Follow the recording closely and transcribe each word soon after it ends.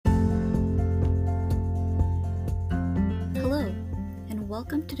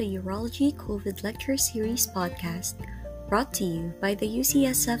welcome to the Urology COVID Lecture Series podcast, brought to you by the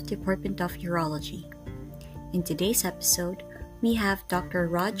UCSF Department of Urology. In today's episode, we have Dr.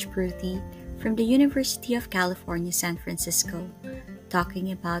 Raj Pruthi from the University of California, San Francisco,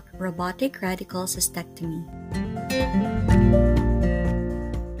 talking about robotic radical cystectomy.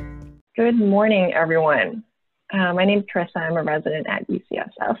 Good morning, everyone. My name is Carissa. I'm a resident at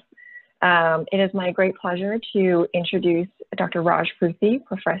UCSF. It is my great pleasure to introduce Dr. Raj Pruthi,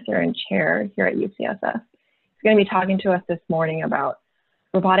 professor and chair here at UCSF. He's going to be talking to us this morning about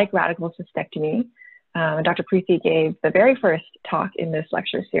robotic radical cystectomy. Dr. Pruthi gave the very first talk in this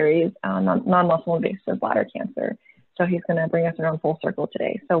lecture series on non-muscle invasive bladder cancer. So he's going to bring us around full circle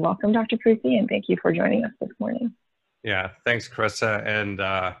today. So welcome, Dr. Pruthi, and thank you for joining us this morning. Yeah, thanks, Carissa,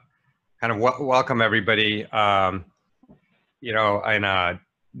 and welcome everybody. In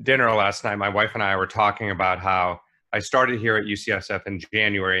dinner last night, my wife and I were talking about how I started here at UCSF in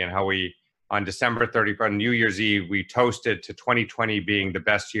January and how we, on December 31st, on New Year's Eve, we toasted to 2020 being the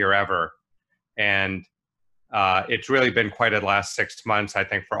best year ever. And it's really been quite a last 6 months, I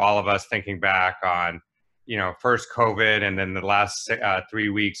think, for all of us, thinking back on, first COVID, and then the last 3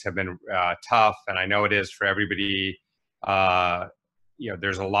 weeks have been tough. And I know it is for everybody.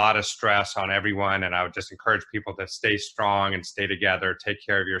 There's a lot of stress on everyone, and I would just encourage people to stay strong and stay together, take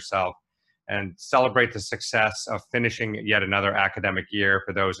care of yourself, and celebrate the success of finishing yet another academic year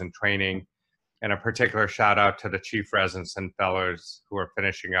for those in training. And a particular shout out to the chief residents and fellows who are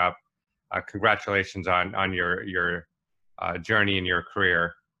finishing up. Congratulations on your journey in your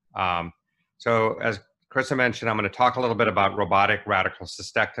career. So as Carissa mentioned, I'm going to talk a little bit about robotic radical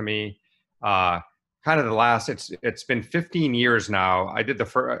cystectomy. It's been 15 years now. I did the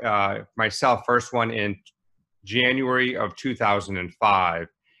first one in January of 2005.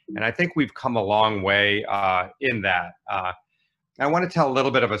 And I think we've come a long way in that. I want to tell a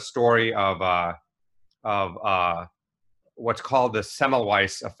little bit of a story of what's called the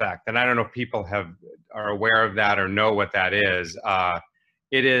Semmelweis effect. And I don't know if people are aware of that or know what that is.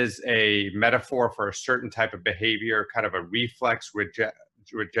 It is a metaphor for a certain type of behavior, kind of a reflex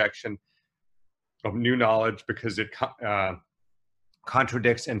rejection of new knowledge because it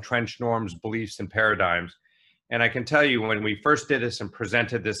contradicts entrenched norms, beliefs, and paradigms. And I can tell you, when we first did this and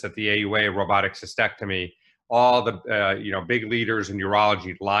presented this at the AUA, robotic cystectomy, all the big leaders in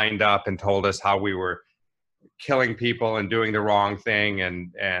urology lined up and told us how we were killing people and doing the wrong thing,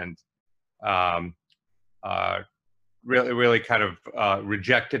 and really kind of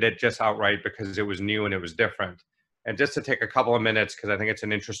rejected it just outright because it was new and it was different. And just to take a couple of minutes, because I think it's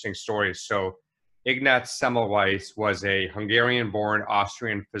an interesting story. So Ignaz Semmelweis was a Hungarian-born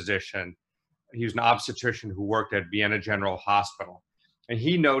Austrian physician. He was an obstetrician who worked at Vienna General Hospital. And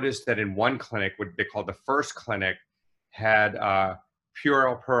he noticed that in one clinic, what they called the first clinic, had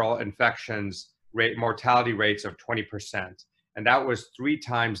puerperal pearl infections mortality rates of 20%. And that was 3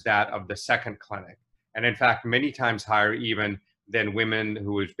 times that of the second clinic. And in fact, many times higher even than women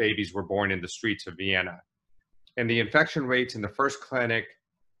whose babies were born in the streets of Vienna. And the infection rates in the first clinic,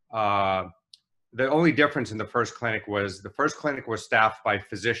 the only difference in the first clinic was staffed by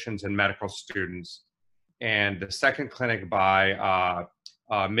physicians and medical students, and the second clinic by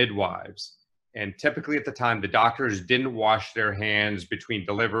midwives. And typically at the time, the doctors didn't wash their hands between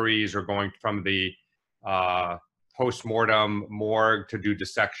deliveries or going from the post-mortem morgue to do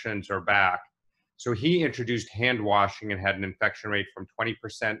dissections or back. So he introduced hand washing and had an infection rate from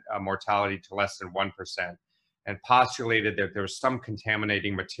 20% mortality to less than 1%, and postulated that there was some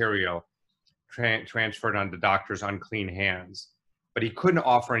contaminating material transferred onto doctors' unclean hands. But he couldn't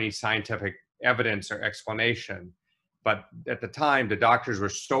offer any scientific evidence or explanation. But at the time, the doctors were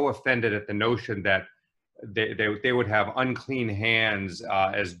so offended at the notion that they would have unclean hands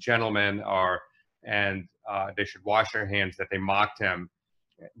as gentlemen, and they should wash their hands, that they mocked him,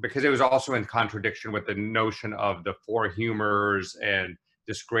 because it was also in contradiction with the notion of the 4 humors and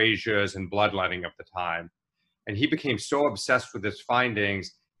dyscrasias and bloodletting of the time. And he became so obsessed with his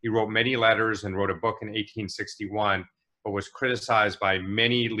findings, he wrote many letters and wrote a book in 1861, but was criticized by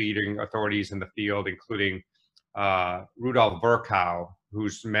many leading authorities in the field, including Rudolf Virchow,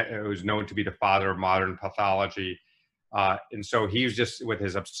 who's known to be the father of modern pathology. And so he was just, with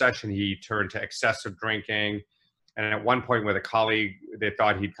his obsession, he turned to excessive drinking. And at one point with a colleague, they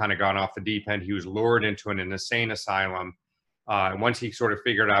thought he'd kind of gone off the deep end. He was lured into an insane asylum. And once he sort of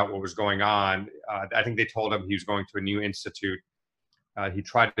figured out what was going on, I think they told him he was going to a new institute. He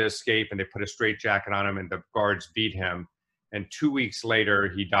tried to escape, and they put a straitjacket on him, and the guards beat him. And 2 weeks later,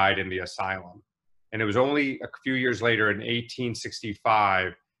 he died in the asylum. And it was only a few years later, in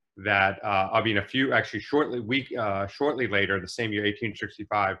 1865, that, shortly later, the same year,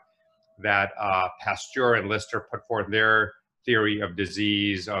 1865, that Pasteur and Lister put forth their theory of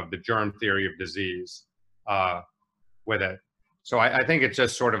disease, of the germ theory of disease with it. So I think it's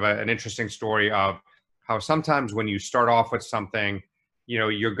just sort of an interesting story of how sometimes when you start off with something,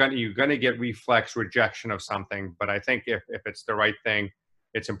 you're gonna get reflex rejection of something. But I think if it's the right thing,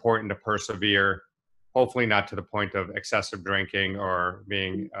 it's important to persevere. Hopefully not to the point of excessive drinking or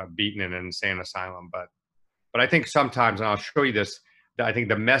being beaten in an insane asylum. But I think sometimes, and I'll show you this, I think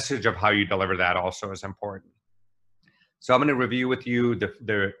the message of how you deliver that also is important. So I'm going to review with you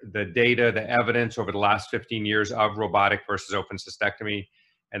the data, the evidence over the last 15 years of robotic versus open cystectomy,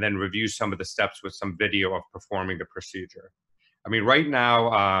 and then review some of the steps with some video of performing the procedure. I mean, right now,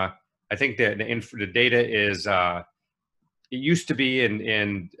 I think the data is, it used to be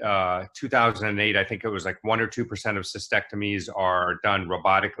in 2008, I think it was like 1 or 2% of cystectomies are done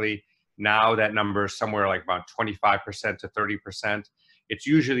robotically. Now that number is somewhere like about 25% to 30%. It's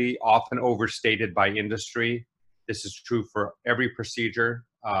usually often overstated by industry. This is true for every procedure.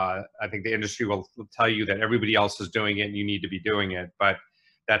 I think the industry will tell you that everybody else is doing it and you need to be doing it, but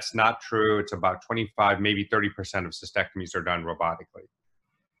that's not true. It's about 25, maybe 30% of cystectomies are done robotically.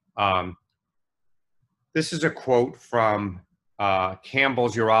 This is a quote from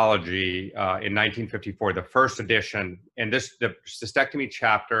Campbell's Urology in 1954, the first edition. And the cystectomy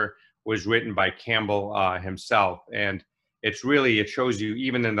chapter was written by Campbell himself. And it shows you,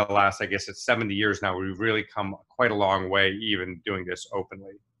 even in the last, I guess it's 70 years now, we've really come quite a long way, even doing this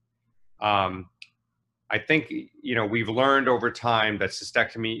openly. I think, we've learned over time that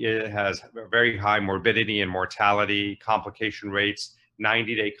cystectomy has very high morbidity and mortality, complication rates.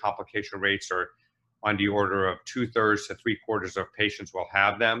 90-day complication rates are on the order of 2/3 to 3/4 of patients will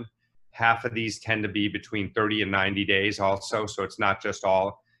have them. Half of these tend to be between 30 and 90 days also, so it's not just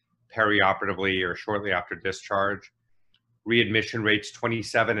all perioperatively or shortly after discharge. Readmission rates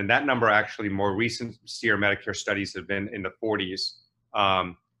 27, and that number actually, more recent SEER Medicare studies have been in the 40s.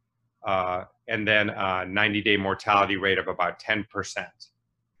 And then 90-day mortality rate of about 10%.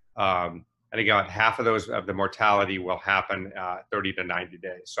 And again, half of the mortality will happen 30 to 90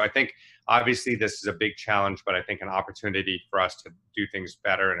 days. So I think obviously this is a big challenge, but I think an opportunity for us to do things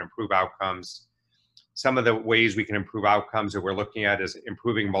better and improve outcomes. Some of the ways we can improve outcomes that we're looking at is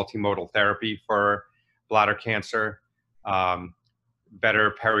improving multimodal therapy for bladder cancer,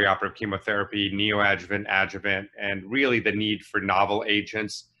 better perioperative chemotherapy, neoadjuvant, adjuvant, and really the need for novel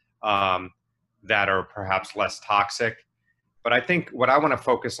agents that are perhaps less toxic. But I think what I want to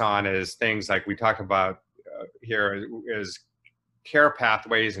focus on is things like we talk about here is care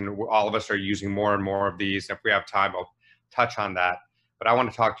pathways, and all of us are using more and more of these. If we have time, I'll touch on that. But I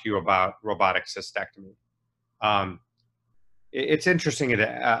want to talk to you about robotic cystectomy. It's interesting,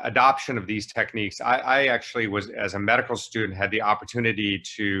 the adoption of these techniques. I actually was, as a medical student, had the opportunity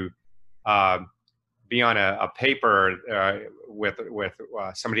to be on a paper with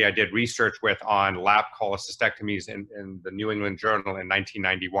somebody I did research with on lap cholecystectomies in the New England Journal in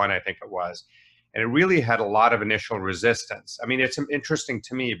 1991, I think it was. And it really had a lot of initial resistance. I mean, it's interesting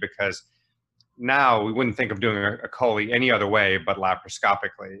to me because now we wouldn't think of doing a chole any other way but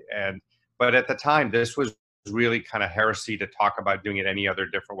laparoscopically. But at the time, this was really kind of heresy to talk about doing it any other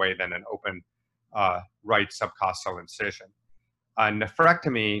different way than an open right subcostal incision.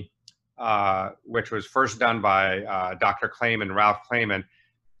 Nephrectomy, which was first done by Dr. Klayman, Ralph Klayman,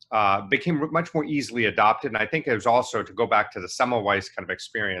 became much more easily adopted. And I think it was also, to go back to the Semmelweis kind of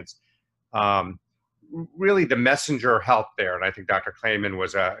experience, really the messenger helped there. And I think Dr. Klayman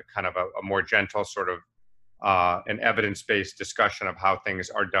was a kind of a more gentle sort of an evidence-based discussion of how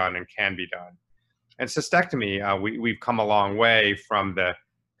things are done and can be done. And cystectomy, we've come a long way from the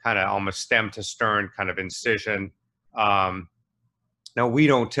kind of almost stem to stern kind of incision. Now, we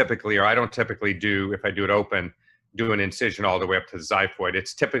don't typically, or I don't typically do, if I do it open, do an incision all the way up to the xiphoid.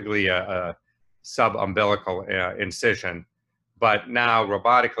 It's typically a sub-umbilical incision. But now,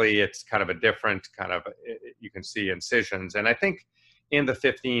 robotically, it's kind of a different kind of, you can see incisions. And I think in the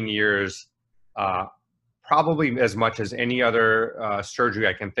 15 years, probably as much as any other surgery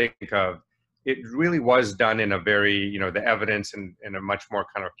I can think of, it really was done in a very, the evidence in a much more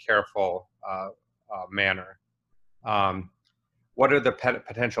kind of careful manner. What are the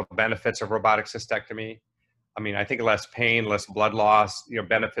potential benefits of robotic cystectomy? I mean, I think less pain, less blood loss,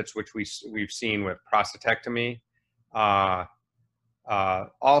 benefits which we've seen with prostatectomy.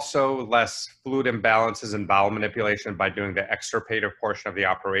 Also, less fluid imbalances and bowel manipulation by doing the extirpative portion of the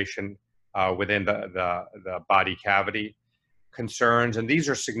operation within the body cavity. Concerns, and these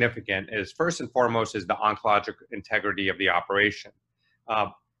are significant, is first and foremost is the oncologic integrity of the operation.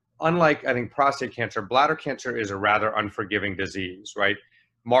 unlike, I think, prostate cancer, bladder cancer is a rather unforgiving disease, right?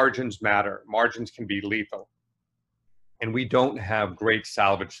 Margins matter. Margins can be lethal. And we don't have great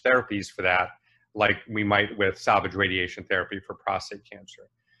salvage therapies for that, like we might with salvage radiation therapy for prostate cancer.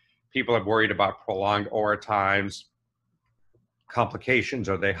 People are worried about prolonged OR times, complications.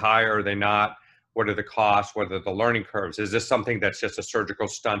 Are they high or are they not? What are the costs? What are the learning curves? Is this something that's just a surgical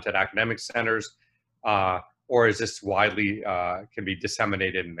stunt at academic centers? Or is this widely, can be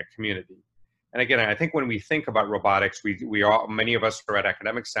disseminated in the community? And again, I think when we think about robotics, many of us are at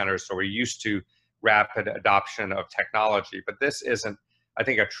academic centers, so we're used to rapid adoption of technology, but this isn't, I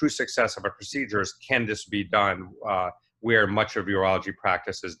think, a true success of a procedure is, can this be done where much of urology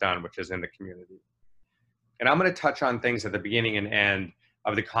practice is done, which is in the community. And I'm going to touch on things at the beginning and end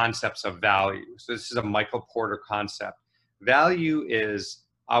of the concepts of value. So this is a Michael Porter concept. Value is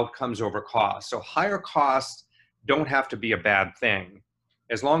outcomes over cost. So higher costs don't have to be a bad thing,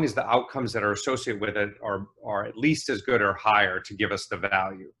 as long as the outcomes that are associated with it are at least as good or higher to give us the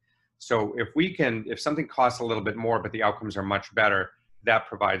value. So if something costs a little bit more, but the outcomes are much better, that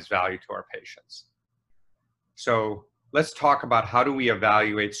provides value to our patients. So let's talk about how do we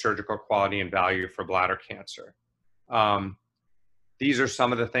evaluate surgical quality and value for bladder cancer. These are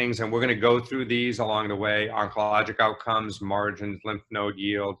some of the things, and we're going to go through these along the way: oncologic outcomes, margins, lymph node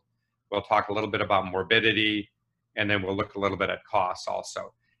yield. We'll talk a little bit about morbidity, and then we'll look a little bit at costs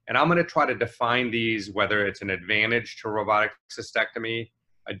also. And I'm going to try to define these, whether it's an advantage to robotic cystectomy,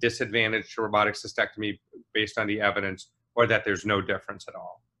 a disadvantage to robotic cystectomy based on the evidence, or that there's no difference at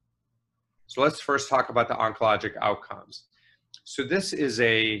all. So let's first talk about the oncologic outcomes. So this is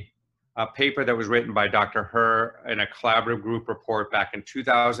a paper that was written by Dr. Herr in a collaborative group report back in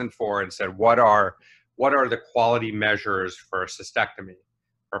 2004, and said, what are the quality measures for cystectomy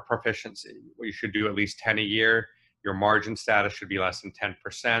or proficiency? Well, you should do at least 10 a year. Your margin status should be less than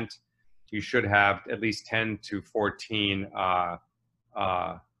 10%. You should have at least 10 to 14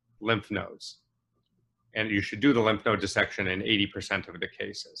 lymph nodes. And you should do the lymph node dissection in 80% of the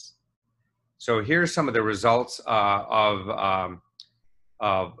cases. So here's some of the results of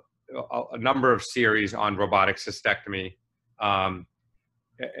a number of series on robotic cystectomy. And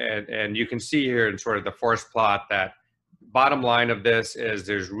you can see here in sort of the forest plot that bottom line of this is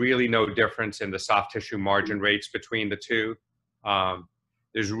there's really no difference in the soft tissue margin rates between the two.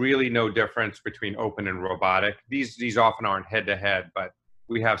 There's really no difference between open and robotic. These often aren't head-to-head, but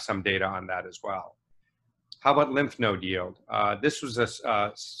we have some data on that as well. How about lymph node yield? This was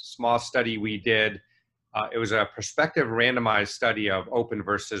a small study we did. It was a prospective randomized study of open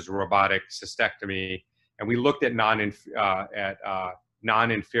versus robotic cystectomy, and we looked at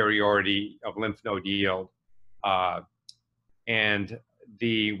non-inferiority of lymph node yield. And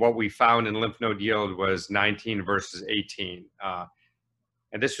what we found in lymph node yield was 19 versus 18.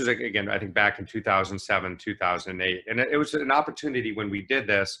 And this was, again, I think back in 2007, 2008. And it was an opportunity when we did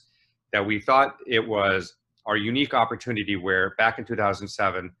this that we thought it was our unique opportunity where back in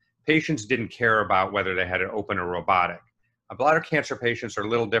 2007, patients didn't care about whether they had an open or robotic. Bladder cancer patients are a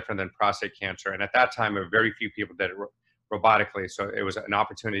little different than prostate cancer. And at that time, very few people did it robotically. So it was an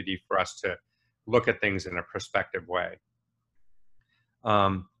opportunity for us to look at things in a prospective way.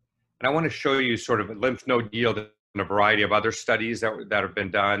 And I want to show you sort of lymph node yield in a variety of other studies that have been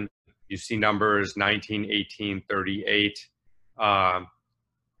done. You see numbers 19, 18, 38.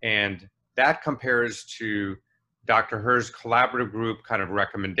 And that compares to Dr. Herr's collaborative group kind of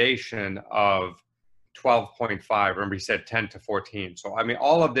recommendation of 12.5. Remember, he said 10 to 14. So, I mean,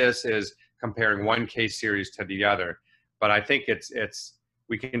 all of this is comparing one case series to the other. But I think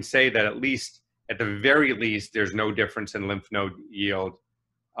we can say that at the very least, there's no difference in lymph node yield.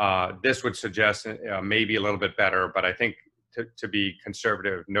 This would suggest maybe a little bit better, but I think to be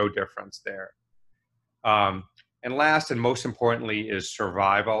conservative, no difference there. And last and most importantly is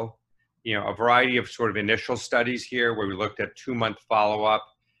survival. You know, a variety of sort of initial studies here where we looked at 2-month follow-up,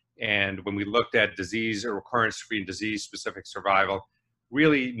 and when we looked at disease or recurrence-free and disease-specific survival,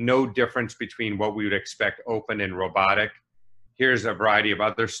 really no difference between what we would expect open and robotic. Here's a variety of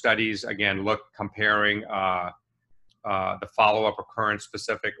other studies, again, comparing the follow-up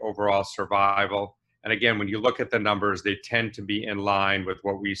recurrence-specific overall survival. And again, when you look at the numbers, they tend to be in line with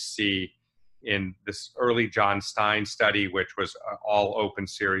what we see in this early John Stein study, which was all open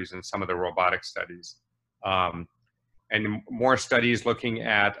series, and some of the robotic studies. And more studies looking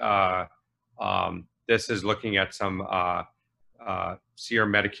at, this is looking at some SEER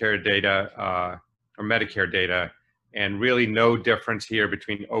Medicare data, or Medicare data, and really no difference here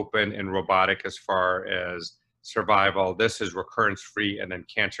between open and robotic as far as survival. This is recurrence-free and then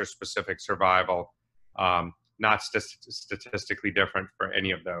cancer-specific survival. not statistically different for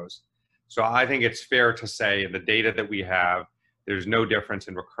any of those. So I think it's fair to say the data that we have, there's no difference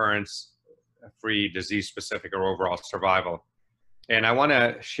in recurrence-free, disease-specific, or overall survival. And I want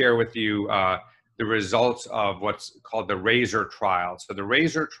to share with you the results of what's called the RAZOR trial. So the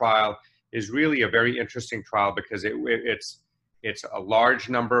RAZOR trial is really a very interesting trial because it's a large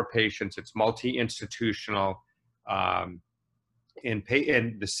number of patients. It's multi-institutional. And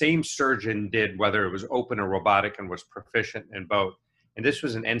the same surgeon did whether it was open or robotic and was proficient in both. And this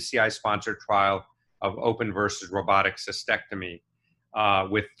was an NCI-sponsored trial of open versus robotic cystectomy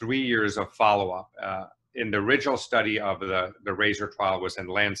with 3 years of follow-up. In the original study of the RAZOR trial was in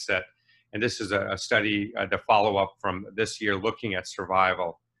Lancet, and this is a study, the follow-up from this year looking at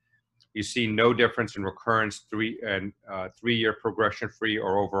survival. You see no difference in recurrence, 3-year progression-free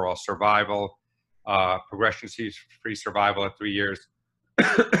or overall survival. Progression-free survival at 3 years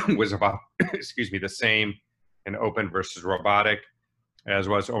was about, the same in open versus robotic, as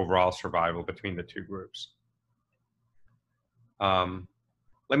was overall survival between the two groups.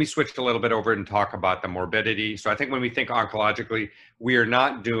 Let me switch a little bit over and talk about the morbidity. So I think when we think oncologically, we are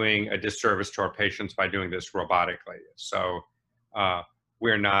not doing a disservice to our patients by doing this robotically. So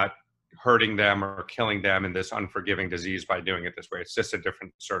we're not hurting them or killing them in this unforgiving disease by doing it this way. It's just a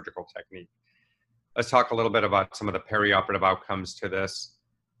different surgical technique. Let's talk a little bit about some of the perioperative outcomes to this.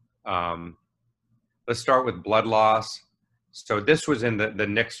 Let's start with blood loss. So this was in the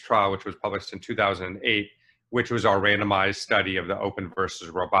NICS trial, which was published in 2008, which was our randomized study of the open versus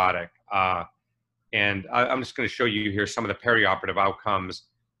robotic. And I'm just going to show you here some of the perioperative outcomes.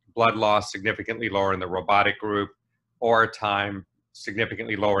 Blood loss significantly lower in the robotic group, OR time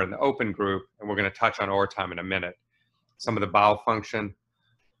significantly lower in the open group, and we're going to touch on OR time in a minute. Some of the bowel function,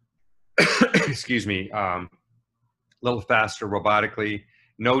 a little faster robotically,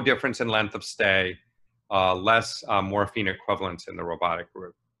 no difference in length of stay, less morphine equivalence in the robotic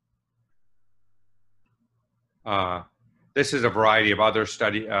group. This is a variety of other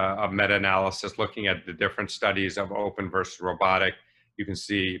of meta-analysis looking at the different studies of open versus robotic. You can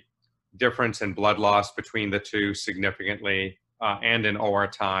see difference in blood loss between the two significantly, and in OR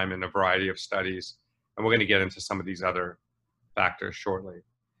time in a variety of studies. And we're going to get into some of these other factors shortly.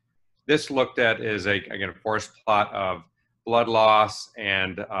 This looked at is again, a forest plot of blood loss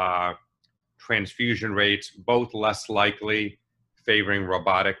and transfusion rates, both less likely favoring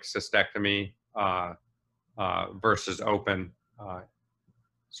robotic cystectomy versus open. I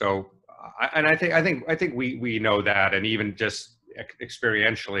think we know that, and even just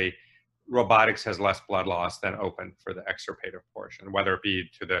experientially, robotics has less blood loss than open for the extirpative portion, whether it be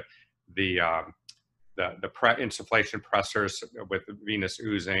to the insufflation pressors with venous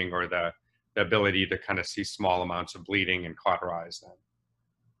oozing or the ability to kind of see small amounts of bleeding and cauterize them.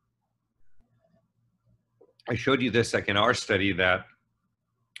 I showed you this like in our study that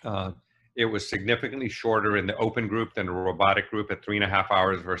it was significantly shorter in the open group than the robotic group at 3.5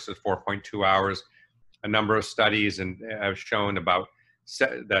 hours versus 4.2 hours. A number of studies have shown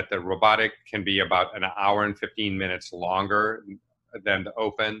that the robotic can be about 1 hour and 15 minutes longer than the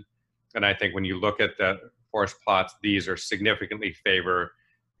open. And I think when you look at the forest plots, these are significantly favor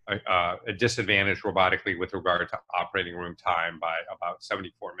a disadvantage robotically with regard to operating room time by about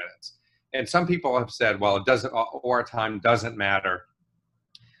 74 minutes. And some people have said, well, OR time doesn't matter.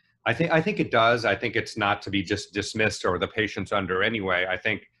 I think it does. I think it's not to be just dismissed or the patient's under anyway. I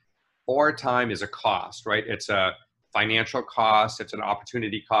think OR time is a cost, right? It's a financial cost. It's an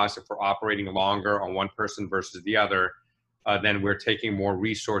opportunity cost. If we're operating longer on one person versus the other, then we're taking more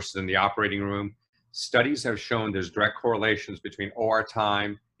resources in the operating room. Studies have shown there's direct correlations between OR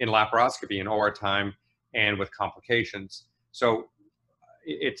time in laparoscopy and OR time and with complications. So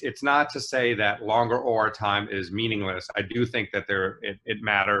it's not to say that longer OR time is meaningless. I do think that it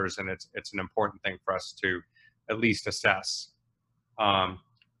matters, and it's an important thing for us to at least assess.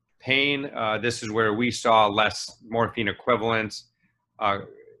 Pain, this is where we saw less morphine equivalence.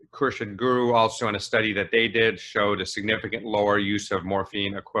 Khurshid Guru also in a study that they did showed a significant lower use of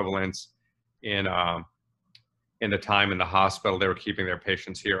morphine equivalence in the time in the hospital. They were keeping their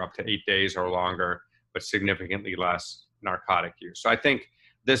patients here up to 8 days or longer, but significantly less narcotic use. So I think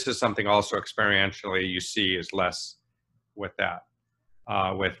this is something also experientially you see is less with that,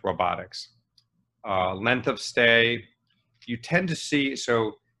 with robotics. Length of stay, you tend to see,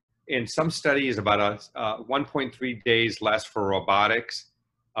 so in some studies about 1.3 days less for robotics.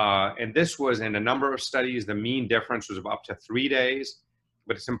 And this was in a number of studies, the mean difference was up to 3 days.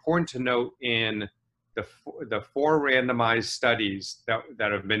 But it's important to note in the 4 randomized studies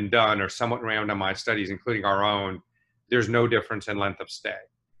that have been done, or somewhat randomized studies, including our own, there's no difference in length of stay.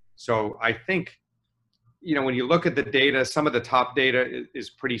 So I think when you look at the data, some of the top data is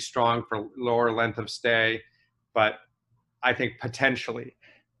pretty strong for lower length of stay, but I think potentially,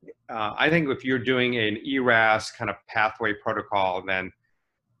 I think if you're doing an ERAS kind of pathway protocol, then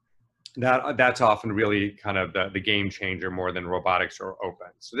that's often really kind of the game changer more than robotics or open.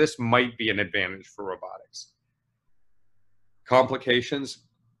 So this might be an advantage for robotics. Complications.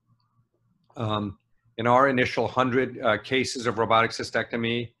 In our initial 100 cases of robotic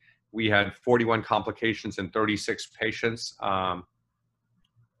cystectomy, we had 41 complications in 36 patients,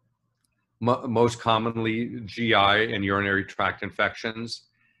 most commonly GI and urinary tract infections.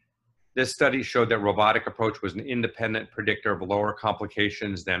 This study showed that robotic approach was an independent predictor of lower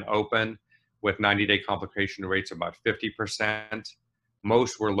complications than open, with 90-day complication rates about 50%.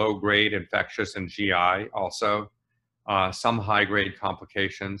 Most were low-grade infectious and GI also, some high-grade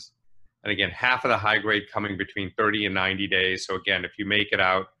complications. And again, half of the high-grade coming between 30 and 90 days. So again, if you make it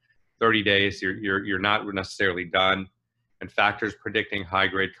out 30 days, you're not necessarily done. And factors predicting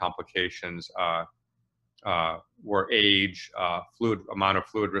high-grade complications were age, amount of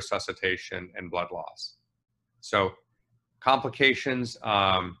fluid resuscitation, and blood loss. So complications,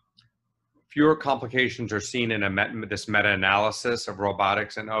 fewer complications are seen in this meta-analysis of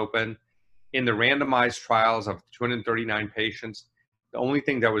robotics and open. In the randomized trials of 239 patients, the only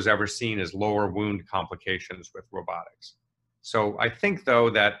thing that was ever seen is lower wound complications with robotics. So I think, though,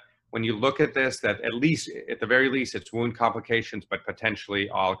 that when you look at this, that at the very least, it's wound complications, but potentially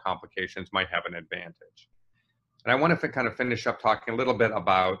all complications might have an advantage. And I want to kind of finish up talking a little bit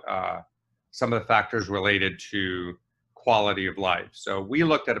about some of the factors related to quality of life. So we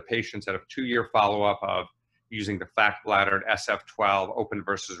looked at a patient at a 2-year follow-up of using the FACT bladder at SF12, open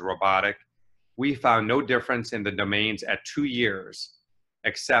versus robotic. We found no difference in the domains at 2 years,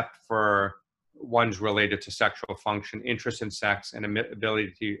 except for ones related to sexual function, interest in sex, and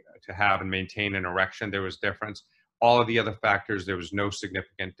ability to have and maintain an erection. There was difference. All of the other factors, there was no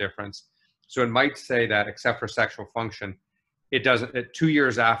significant difference. So it might say that except for sexual function, it doesn't, 2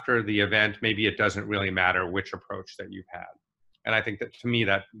 years after the event, maybe it doesn't really matter which approach that you've had. And I think that, to me,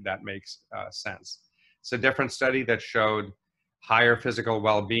 that makes sense. It's a different study that showed higher physical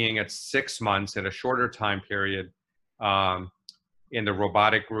well-being at 6 months in a shorter time period in the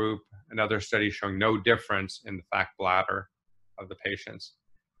robotic group. Another study showing no difference in the FACT bladder of the patients.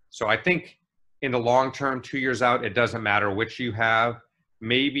 So I think in the long term, 2 years out, it doesn't matter which you have.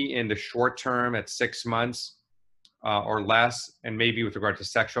 Maybe in the short term at 6 months or less, and maybe with regard to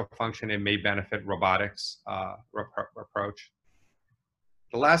sexual function, it may benefit robotics approach.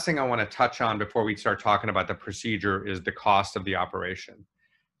 The last thing I want to touch on before we start talking about the procedure is the cost of the operation.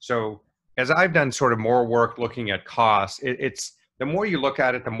 So as I've done sort of more work looking at costs, it's the more you look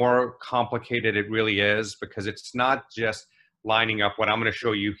at it, the more complicated it really is, because it's not just lining up what I'm going to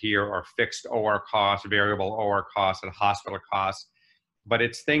show you here are fixed OR costs, variable OR costs, and hospital costs, but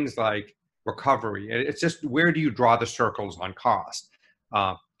it's things like recovery. It's just, where do you draw the circles on cost?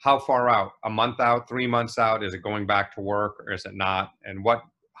 How far out? A month out, 3 months out? Is it going back to work or is it not? And what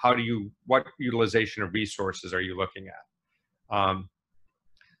utilization of resources are you looking at?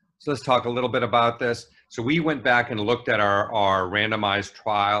 So let's talk a little bit about this. So we went back and looked at our randomized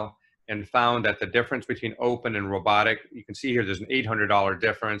trial and found that the difference between open and robotic, you can see here there's an $800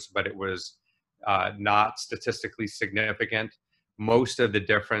 difference, but it was not statistically significant. Most of the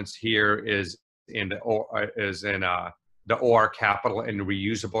difference here is in the OR capital and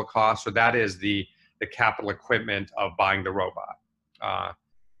reusable cost. So that is the capital equipment of buying the robot,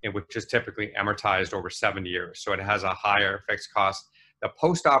 which is typically amortized over 7 years. So it has a higher fixed cost. The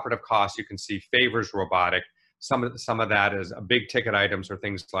post-operative cost, you can see, favors robotic. Some of that is big ticket items or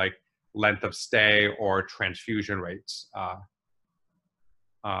things like length of stay or transfusion rates,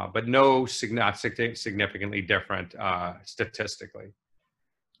 but not significantly different statistically.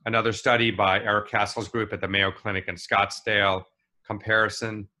 Another study by Eric Castle's group at the Mayo Clinic in Scottsdale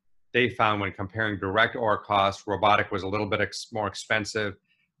comparison, they found when comparing direct OR costs, robotic was a little bit more expensive.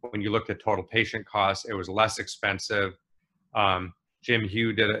 When you looked at total patient costs, it was less expensive. Jim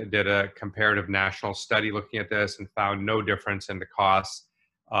Hugh did a comparative national study looking at this and found no difference in the costs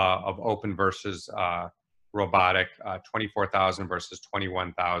of open versus robotic, $24,000 versus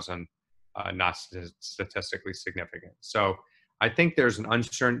 $21,000, not statistically significant. So I think there's an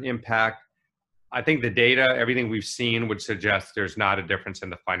uncertain impact. I think the data, everything we've seen would suggest there's not a difference in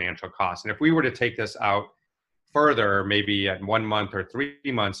the financial cost. And if we were to take this out further, maybe at 1 month or 3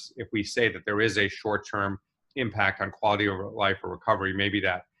 months, if we say that there is a short-term impact on quality of life or recovery, maybe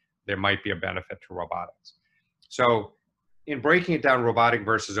that there might be a benefit to robotics. So in breaking it down, robotic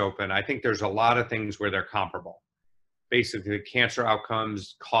versus open, I think there's a lot of things where they're comparable. basically cancer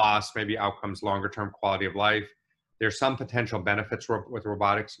outcomes, costs, maybe outcomes, longer-term quality of life. There's some potential benefits with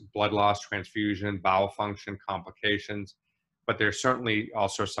robotics: blood loss, transfusion, bowel function, complications, but there's certainly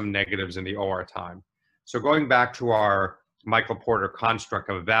also some negatives in the OR time. So going back to our Michael Porter construct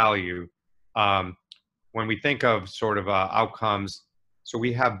of value, when we think of sort of outcomes, so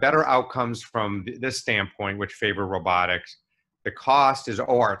we have better outcomes from this standpoint, which favor robotics. The cost is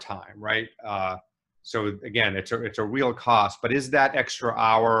OR time, right? So again, it's a real cost, but is that extra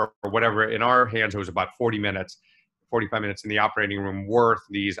hour or whatever, in our hands, it was about 40 minutes, 45 minutes in the operating room, worth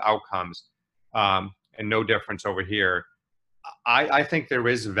these outcomes? And no difference over here. I think there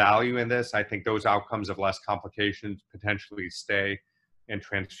is value in this. I think those outcomes of less complications, potentially stay, and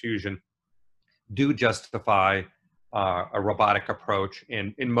transfusion do justify a robotic approach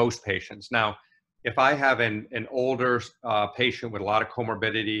in most patients. Now, if I have an older patient with a lot of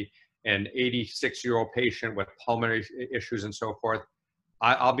comorbidity, an 86-year-old patient with pulmonary issues and so forth,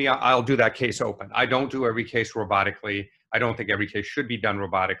 I'll do that case open. I don't do every case robotically. I don't think every case should be done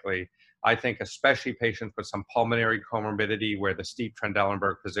robotically. I think especially patients with some pulmonary comorbidity where the steep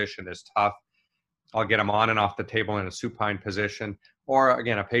Trendelenburg position is tough, I'll get them on and off the table in a supine position. Or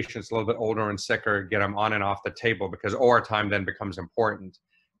again, a patient's a little bit older and sicker, get them on and off the table, because OR time then becomes important.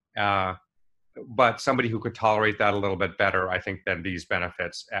 But somebody who could tolerate that a little bit better, I think then these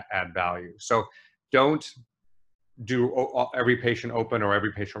benefits add value. So don't do every patient open or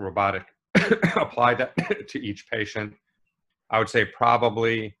every patient robotic. Apply that to each patient. I would say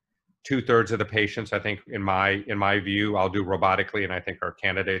probably 2/3 of the patients, I think in my view, I'll do robotically, and I think are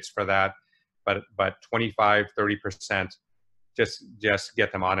candidates for that. But 25, 30%, just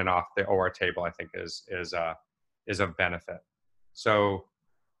get them on and off the OR table, I think is of benefit. So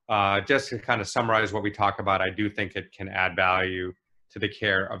just to kind of summarize what we talk about, I do think it can add value to the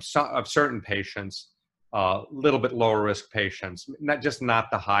care of certain patients, little bit lower risk patients,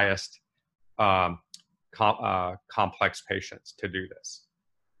 not the highest complex patients to do this.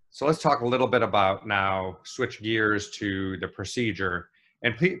 So let's talk a little bit about now, switch gears to the procedure.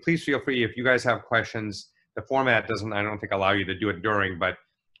 And please feel free, if you guys have questions. The format doesn't, I don't think, allow you to do it during, but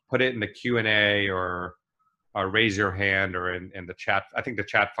put it in the Q&A or raise your hand or in the chat. I think the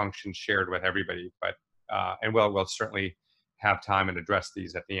chat function's shared with everybody, but and we'll certainly have time and address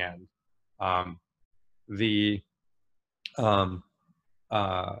these at the end.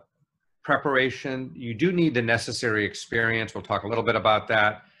 Preparation, you do need the necessary experience. We'll talk a little bit about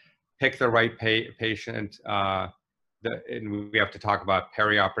that. Pick the right patient. And we have to talk about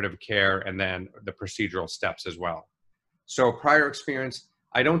perioperative care and then the procedural steps as well. So prior experience,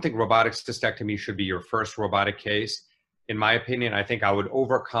 I don't think robotic cystectomy should be your first robotic case. In my opinion, I think I would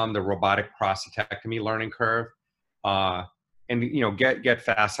overcome the robotic prostatectomy learning curve, and get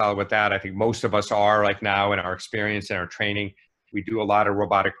facile with that. I think most of us are, like, now in our experience and our training. We do a lot of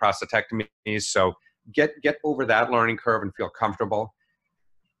robotic prostatectomies, so get over that learning curve and feel comfortable.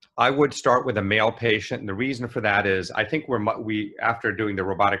 I would start with a male patient, and the reason for that is I think we after doing the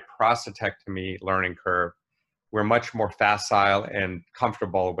robotic prostatectomy learning curve, we're much more facile and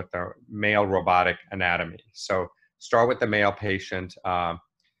comfortable with the male robotic anatomy. So start with the male patient,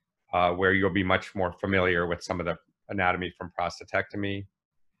 where you'll be much more familiar with some of the anatomy from prostatectomy.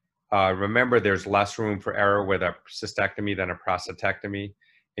 Remember, there's less room for error with a cystectomy than a prostatectomy,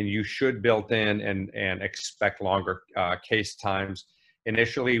 and you should build in and expect longer case times.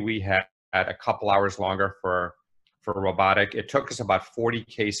 Initially, we had a couple hours longer for robotic. It took us about 40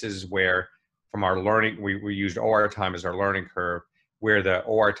 cases where, from our learning, we used OR time as our learning curve, where the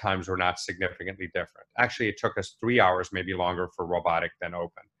OR times were not significantly different. Actually, it took us 3 hours, maybe longer, for robotic than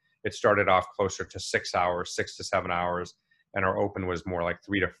open. It started off closer to 6 hours, 6 to 7 hours, and our open was more like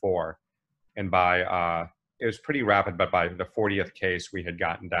 3 to 4. And it was pretty rapid, but by the 40th case, we had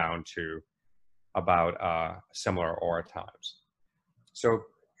gotten down to about similar OR times. So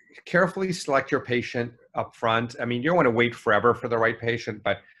carefully select your patient up front. I mean, you don't want to wait forever for the right patient,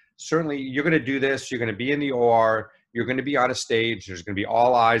 but certainly you're going to do this. You're going to be in the OR. You're going to be on a stage. There's going to be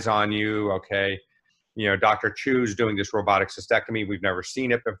all eyes on you. Okay. Dr. Chu's doing this robotic cystectomy. We've never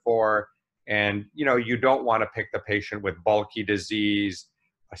seen it before. And, you don't want to pick the patient with bulky disease,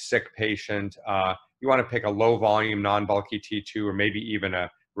 a sick patient. You want to pick a low volume, non-bulky T2, or maybe even a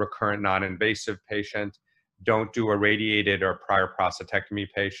recurrent non-invasive patient. Don't do a radiated or prior prostatectomy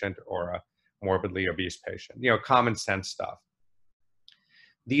patient or a morbidly obese patient. Common sense stuff.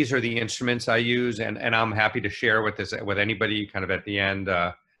 These are the instruments I use, and I'm happy to share with anybody kind of at the end.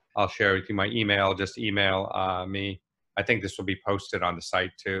 I'll share with you my email. Just email me. I think this will be posted on the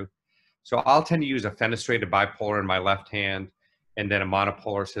site too. So I'll tend to use a fenestrated bipolar in my left hand and then a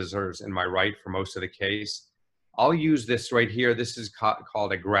monopolar scissors in my right for most of the case. I'll use this right here. This is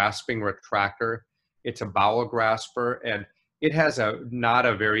called a grasping retractor. It's a bowel grasper, and it has not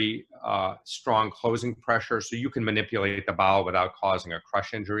a very strong closing pressure, so you can manipulate the bowel without causing a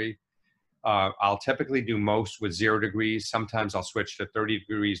crush injury. I'll typically do most with 0 degrees. Sometimes I'll switch to 30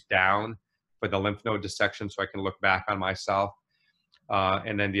 degrees down for the lymph node dissection so I can look back on myself.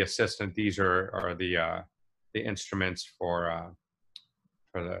 And then the assistant, these are the instruments for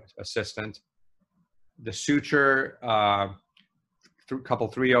the assistant. The suture, couple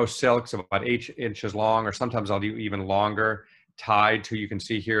 3/0 silks about 8 inches long, or sometimes I'll do even longer, tied to, you can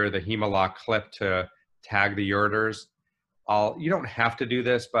see here, the Hem-o-lok clip to tag the ureters. You don't have to do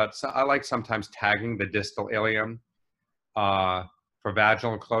this, but I like sometimes tagging the distal ileum. For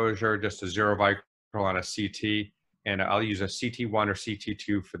vaginal closure, just a 0 vicryl on a CT, and I'll use a CT1 or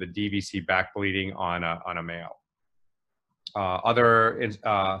CT2 for the DVC back bleeding on a male. Other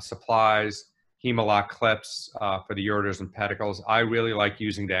supplies, Hem-o-lok clips for the ureters and pedicles. I really like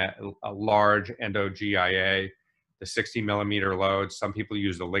using a large endo-GIA, the 60 millimeter load. Some people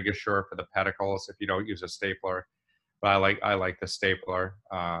use the ligature for the pedicles if you don't use a stapler, but I like the stapler.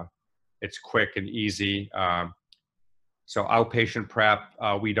 It's quick and easy. So outpatient prep,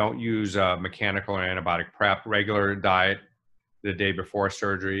 we don't use mechanical or antibiotic prep. Regular diet the day before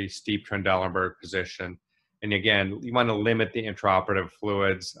surgery, steep Trendelenburg position. And again, you want to limit the intraoperative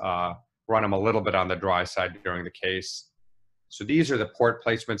fluids, run them a little bit on the dry side during the case. So these are the port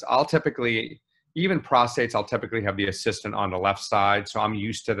placements. I'll typically, even prostates, I'll typically have the assistant on the left side. So I'm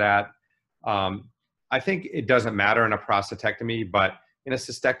used to that. I think it doesn't matter in a prostatectomy, but in a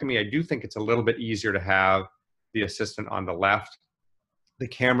cystectomy, I do think it's a little bit easier to have the assistant on the left. The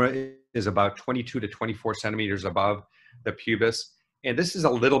camera is about 22 to 24 centimeters above the pubis. And this is a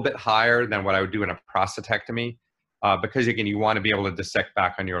little bit higher than what I would do in a prostatectomy because, again, you want to be able to dissect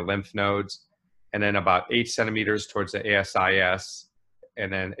back on your lymph nodes. And then about 8 centimeters towards the ASIS,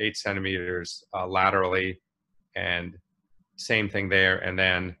 and then 8 centimeters laterally, and same thing there. And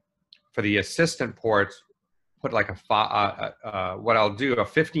then for the assistant ports, put like what I'll do, a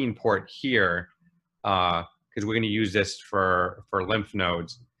 15 port here, because we're going to use this for lymph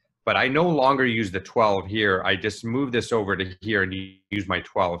nodes. But I no longer use the 12 here. I just move this over to here and use my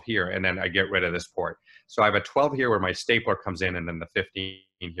 12 here, and then I get rid of this port. So I have a 12 here where my stapler comes in, and then the 15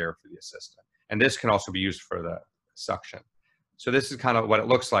 here for the assistant. And this can also be used for the suction. So this is kind of what it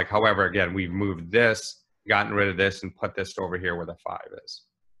looks like. However, again, we've moved this, gotten rid of this, and put this over here where the 5 is.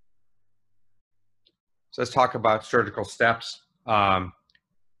 So let's talk about surgical steps.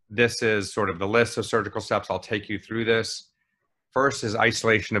 This is sort of the list of surgical steps. I'll take you through this. First is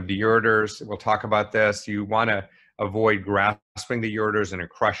isolation of the ureters. We'll talk about this. You want to avoid grasping the ureters in a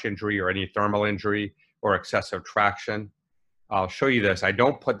crush injury or any thermal injury or excessive traction. I'll show you this. I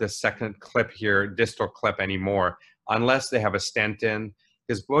don't put this second clip here, distal clip, anymore, unless they have a stent in,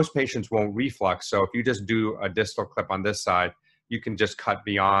 because most patients won't reflux. So if you just do a distal clip on this side, you can just cut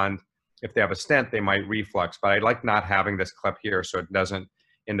beyond. If they have a stent, they might reflux. But I like not having this clip here so it doesn't,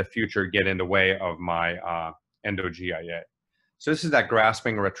 in the future, get in the way of my endo-GIA. So this is that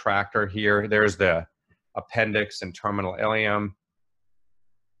grasping retractor here. There's the appendix and terminal ileum.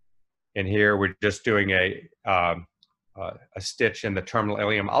 And here we're just doing a stitch in the terminal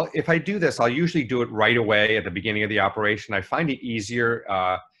ileum. If I do this, I'll usually do it right away at the beginning of the operation. I find it easier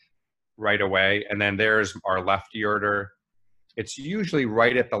right away. And then there's our left ureter. It's usually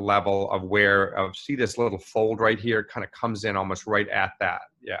right at the level of where, see this little fold right here, it kind of comes in almost right at that,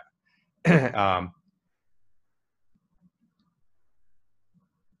 yeah.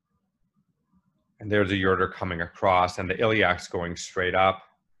 And there's the ureter coming across, and the iliac's going straight up.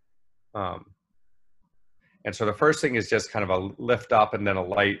 And so the first thing is just kind of a lift up and then a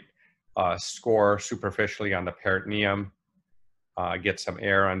light score superficially on the peritoneum, get some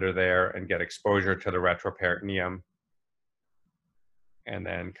air under there and get exposure to the retroperitoneum. And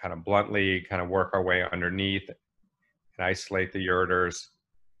then kind of bluntly kind of work our way underneath and isolate the ureters.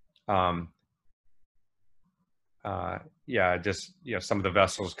 Yeah, just, you know, some of the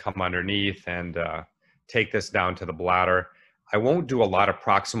vessels come underneath and take this down to the bladder. I won't do a lot of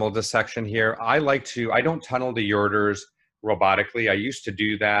proximal dissection here. I don't tunnel the ureters robotically. I used to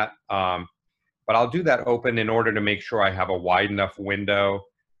do that, but I'll do that open in order to make sure I have a wide enough window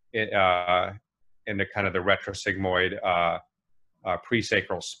into kind of the retrosigmoid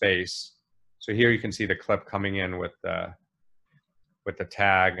presacral space. So here you can see the clip coming in with the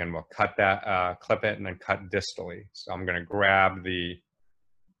tag, and we'll cut that, clip it, and then cut distally. So I'm going to grab the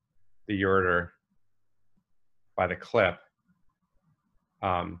ureter by the clip.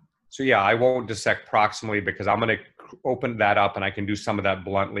 So yeah, I won't dissect proximally because I'm going to open that up, and I can do some of that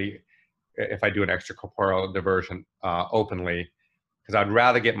bluntly if I do an extracorporeal diversion openly, because I'd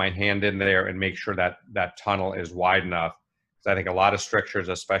rather get my hand in there and make sure that that tunnel is wide enough. Because I think a lot of strictures,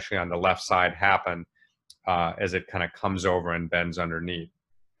 especially on the left side, happen as it kind of comes over and bends underneath.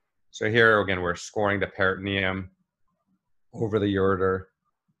 So here again, we're scoring the peritoneum over the ureter.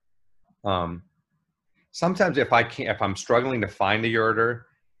 Sometimes if I'm struggling to find the ureter,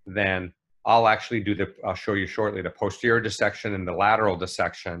 then I'll actually do I'll show you shortly, the posterior dissection and the lateral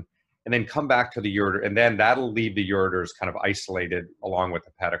dissection, and then come back to the ureter, and then that'll leave the ureters kind of isolated along with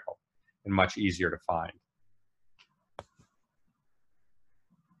the pedicle and much easier to find.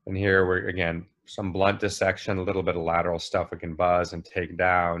 And here we're, again, some blunt dissection, a little bit of lateral stuff we can buzz and take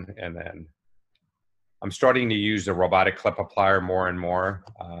down, and then I'm starting to use the robotic clip applier more and more.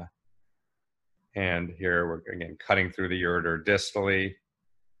 And here we're, again, cutting through the ureter distally.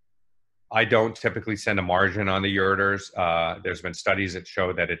 I don't typically send a margin on the ureters. There's been studies that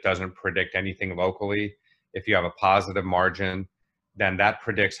show that it doesn't predict anything locally. If you have a positive margin, then that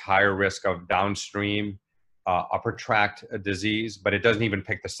predicts higher risk of downstream upper tract disease, but it doesn't even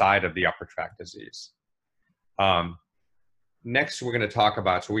pick the side of the upper tract disease. Next, we're going to talk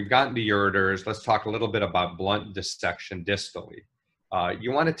about, so we've gotten the ureters. Let's talk a little bit about blunt dissection distally.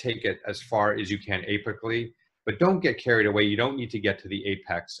 You want to take it as far as you can apically, but don't get carried away. You don't need to get to the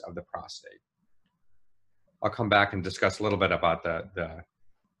apex of the prostate. I'll come back and discuss a little bit about the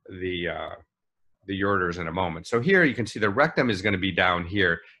ureters in a moment. So here you can see the rectum is going to be down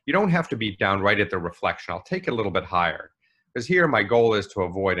here. You don't have to be down right at the reflection. I'll take it a little bit higher, because here my goal is to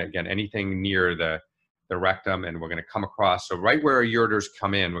avoid, again, anything near the rectum, and we're going to come across. So right where our ureters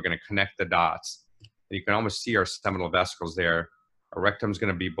come in, we're going to connect the dots. And you can almost see our seminal vesicles there. Our rectum's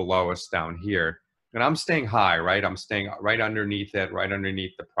going to be below us down here. And I'm staying high, right? I'm staying right underneath it, right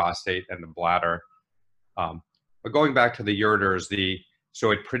underneath the prostate and the bladder. But going back to the ureters,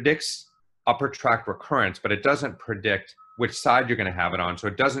 so it predicts upper tract recurrence, but it doesn't predict which side you're going to have it on. So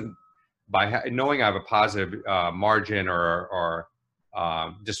it doesn't, by knowing I have a positive margin or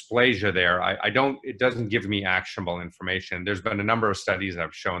dysplasia there, it doesn't give me actionable information. There's been a number of studies that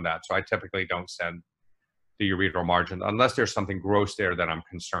have shown that. So I typically don't send the ureteral margin unless there's something gross there that I'm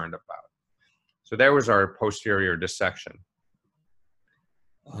concerned about. So there was our posterior dissection.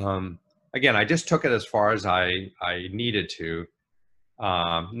 Again, I just took it as far as I needed to.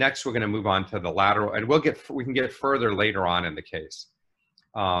 Next, we're going to move on to the lateral, and we can get further later on in the case.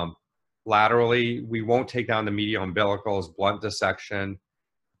 Laterally, we won't take down the medial umbilicals, blunt dissection,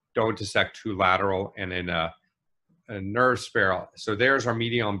 don't dissect too lateral, and in a nerve spare. So there's our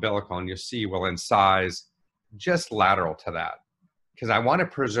medial umbilical, and you see we'll incise just lateral to that, because I want to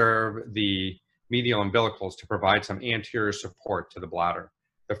preserve the medial umbilicals to provide some anterior support to the bladder.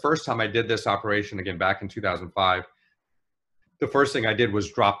 The first time I did this operation, again, back in 2005, the first thing I did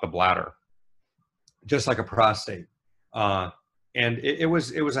was drop the bladder, just like a prostate. And it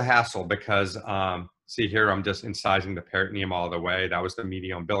was a hassle because, see here, I'm just incising the peritoneum all the way. That was the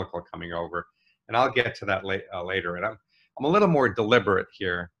medial umbilical coming over. And I'll get to that later. And I'm a little more deliberate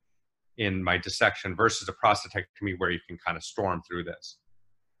here in my dissection versus a prostatectomy where you can kind of storm through this.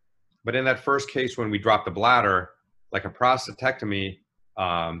 But in that first case, when we drop the bladder, like a prostatectomy,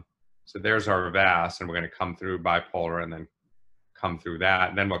 so there's our vas, and we're going to come through bipolar and then come through that,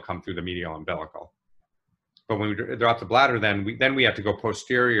 and then we'll come through the medial umbilical. But when we drop the bladder, then we have to go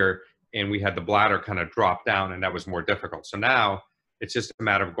posterior, and we had the bladder kind of drop down, and that was more difficult. So now it's just a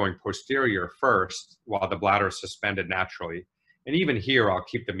matter of going posterior first while the bladder is suspended naturally. And even here, I'll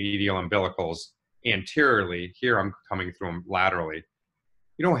keep the medial umbilicals anteriorly. Here, I'm coming through them laterally.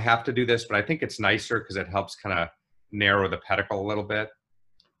 You don't have to do this, but I think it's nicer because it helps kind of narrow the pedicle a little bit.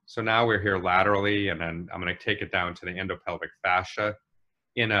 So now we're here laterally, and then I'm going to take it down to the endopelvic fascia.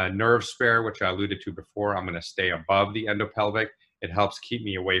 In a nerve spare, which I alluded to before, I'm going to stay above the endopelvic. It helps keep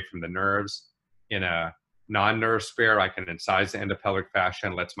me away from the nerves. In a non-nerve spare, I can incise the endopelvic fascia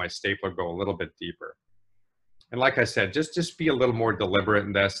and lets my stapler go a little bit deeper. And like I said, just be a little more deliberate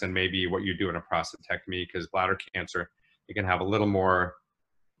in this than maybe what you do in a prostatectomy, because bladder cancer, you can have a little more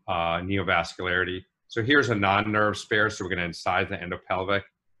neovascularity. So here's a non-nerve spare, so we're going to incise the endopelvic.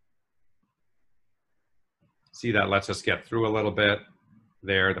 See, that lets us get through a little bit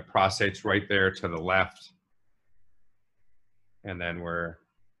there. The prostate's right there to the left. And then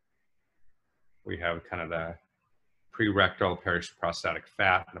we have kind of the prerectal periprostatic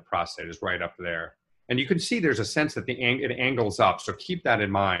fat, and the prostate is right up there. And you can see there's a sense that it angles up. So keep that in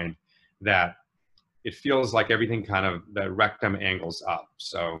mind, that it feels like everything kind of, the rectum angles up.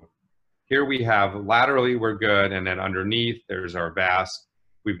 So here we have laterally, we're good. And then underneath, there's our vas.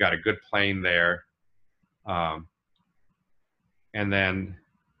 We've got a good plane there. And then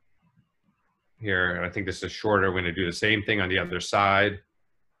here, and I think this is shorter. We're going to do the same thing on the other side.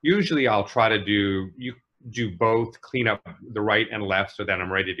 Usually I'll try to do both, clean up the right and left, so then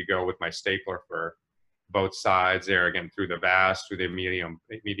I'm ready to go with my stapler for both sides there, again, through the vas, through the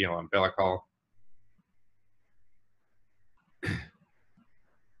medial umbilical.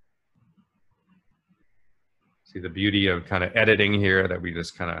 See the beauty of kind of editing here, that we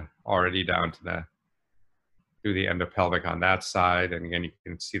just kind of already down to through the endopelvic on that side. And again, you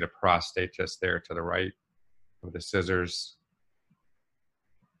can see the prostate just there to the right with the scissors.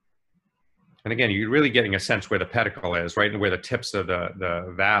 And again, you're really getting a sense where the pedicle is, right, and where the tips of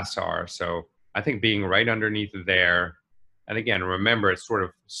the vas are. So I think being right underneath there, and again, remember, it sort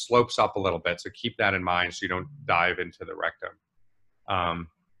of slopes up a little bit, so keep that in mind so you don't dive into the rectum.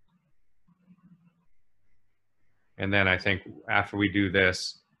 And then I think after we do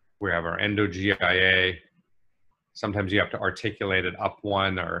this, we have our endo-GIA. Sometimes you have to articulate it up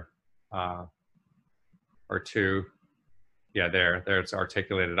one or two. Yeah, there it's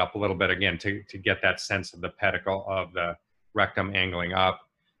articulated up a little bit again to get that sense of the pedicle of the rectum angling up.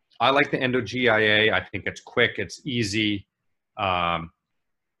 I like the endo-GIA. I think it's quick, it's easy.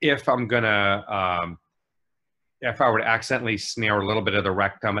 If I'm gonna, if I were to accidentally snare a little bit of the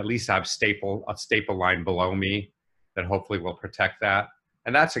rectum, at least I have a staple line below me that hopefully will protect that.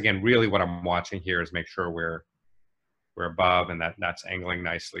 And that's, again, really what I'm watching here, is make sure we're above and that's angling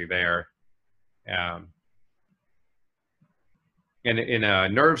nicely there. And in a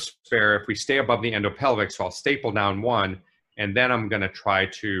nerve spare, if we stay above the endopelvic, so I'll staple down one, and then I'm going to try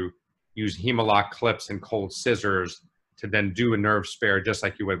to use Hem-o-lok clips and cold scissors to then do a nerve spare just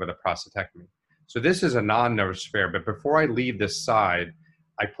like you would with a prostatectomy. So this is a non-nerve spare, but before I leave this side,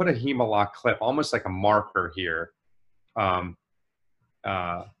 I put a Hem-o-lok clip, almost like a marker here, that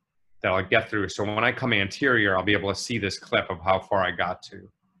I'll get through. So when I come anterior, I'll be able to see this clip of how far I got to.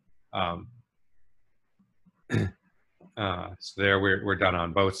 So there we're done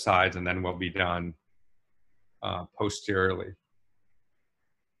on both sides, and then we'll be done posteriorly.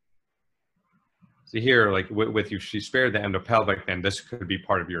 So here, like with you spared the endopelvic, then this could be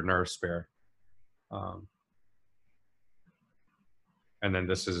part of your nerve spare. And then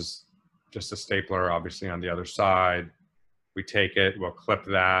this is just a stapler, obviously, on the other side. We take it, we'll clip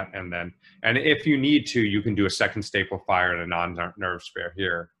that, and if you need to, you can do a second staple fire and a non-nerve spare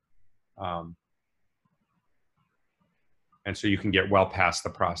here. And so you can get well past the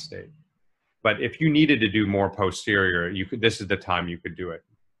prostate. But if you needed to do more posterior, you could. This is the time you could do it.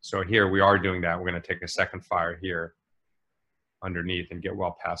 So here we are doing that. We're going to take a second fire here underneath and get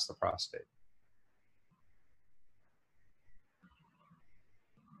well past the prostate.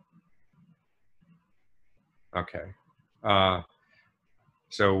 Okay.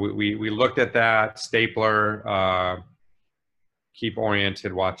 So we looked at that stapler, keep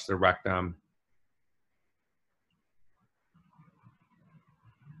oriented, watch the rectum.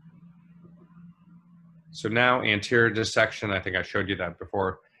 So now anterior dissection, I think I showed you that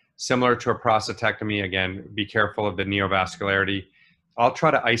before. Similar to a prostatectomy, again, be careful of the neovascularity. I'll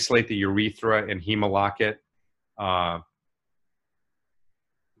try to isolate the urethra and Hem-o-lok it.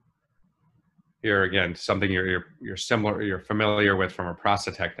 Here again, something you're familiar with from a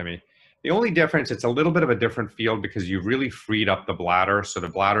prostatectomy. The only difference, it's a little bit of a different field because you've really freed up the bladder, so the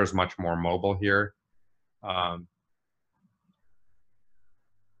bladder is much more mobile here.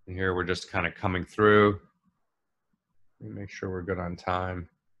 And here we're just kind of coming through. Let me make sure we're good on time.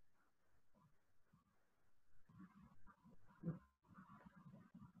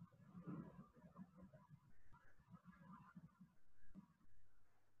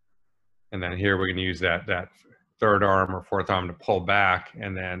 And then here we're going to use that third arm or fourth arm to pull back,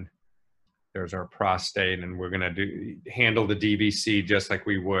 and then there's our prostate, and we're going to handle the DVC just like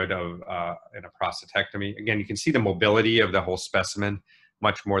we would in a prostatectomy. Again, you can see the mobility of the whole specimen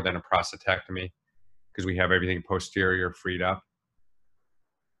much more than a prostatectomy because we have everything posterior freed up.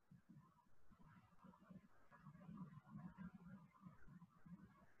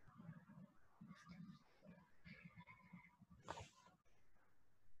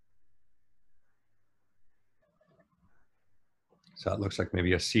 So it looks like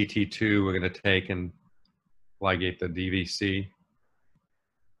maybe a CT2 we're going to take and ligate the DVC.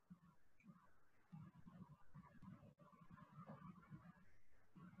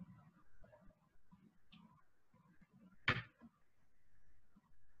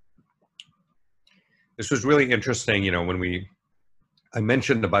 This was really interesting, you know, when I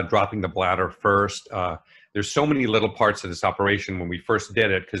mentioned about dropping the bladder first. There's so many little parts of this operation when we first did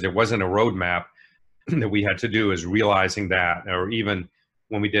it because there wasn't a roadmap that we had to do, is realizing that, or even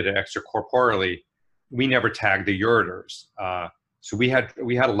when we did it extracorporeally, we never tagged the ureters. So we had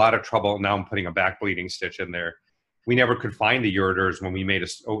a lot of trouble. Now I'm putting a back bleeding stitch in there. We never could find the ureters when we made a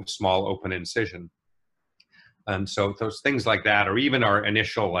small open incision. And so those things like that, or even our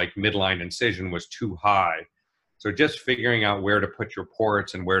initial like midline incision was too high. So just figuring out where to put your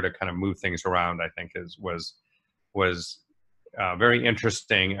ports and where to kind of move things around, I think was very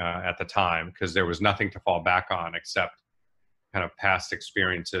interesting at the time, because there was nothing to fall back on except kind of past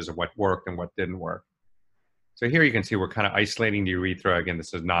experiences of what worked and what didn't work. So here you can see we're kind of isolating the urethra. Again,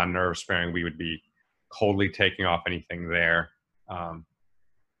 this is non-nerve sparing. We would be coldly taking off anything there.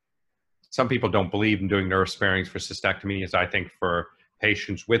 Some people don't believe in doing nerve sparings for cystectomies. I think for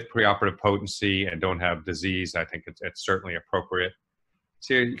patients with preoperative potency and don't have disease, I think it's certainly appropriate.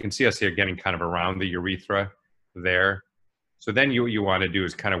 So you can see us here getting kind of around the urethra there. So then what you want to do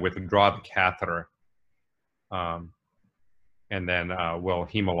is kind of withdraw the catheter, and then we'll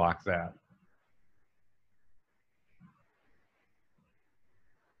hemolock that.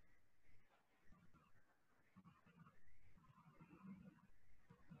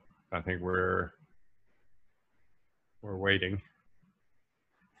 I think we're waiting.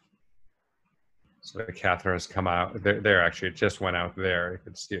 So the catheter has come out. There, actually, it just went out there. You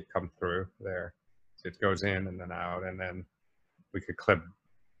can see it come through there. So it goes in and then out, and then we could clip.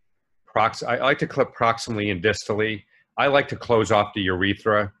 I like to clip proximally and distally. I like to close off the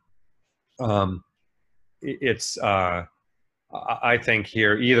urethra. I think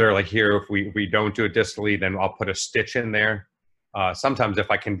here, either like here, if we don't do it distally, then I'll put a stitch in there. Sometimes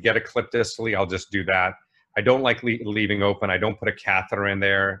if I can get a clip distally, I'll just do that. I don't like leaving open. I don't put a catheter in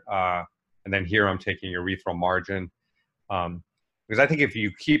there. And then here I'm taking urethral margin. Because I think if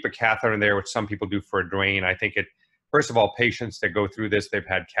you keep a catheter in there, which some people do for a drain, I think first of all, patients that go through this, they've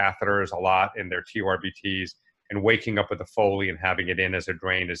had catheters a lot in their TURBTs, and waking up with a Foley and having it in as a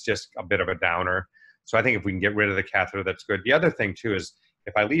drain is just a bit of a downer. So I think if we can get rid of the catheter, that's good. The other thing too is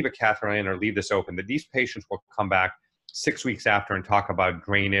if I leave a catheter in or leave this open, that these patients will come back 6 weeks after and talk about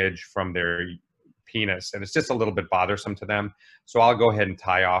drainage from their penis, and it's just a little bit bothersome to them. So I'll go ahead and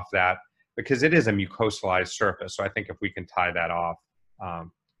tie off that, because it is a mucosalized surface. So I think if we can tie that off,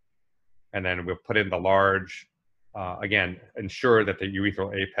 and then we'll put in the large, again, ensure that the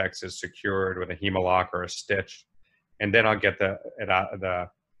urethral apex is secured with a hemolock or a stitch. And then I'll get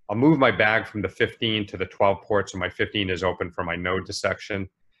I'll move my bag from the 15 to the 12 port. So my 15 is open for my node dissection.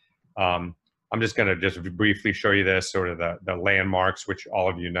 I'm just going to just briefly show you this, sort of the landmarks, which all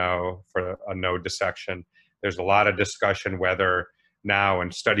of you know for a node dissection. There's a lot of discussion whether now,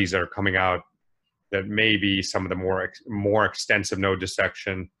 and studies that are coming out, that maybe some of the more extensive node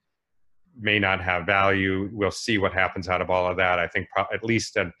dissection may not have value. We'll see what happens out of all of that. I think at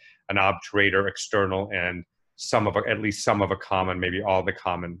least an obturator external and at least some of a common, maybe all the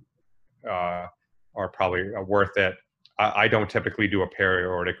common are probably worth it. I don't typically do a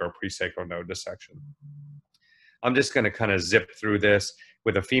periaortic or presacral node dissection. I'm just going to kind of zip through this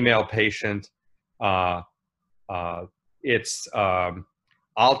with a female patient. I'll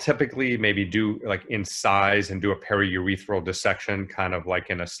typically maybe do like incise and do a periurethral dissection, kind of like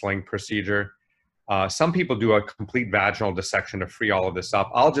in a sling procedure. Some people do a complete vaginal dissection to free all of this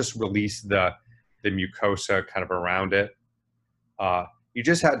up. I'll just release the mucosa kind of around it. You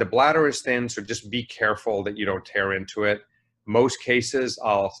just the bladder is thin, so just be careful that you don't tear into it. Most cases,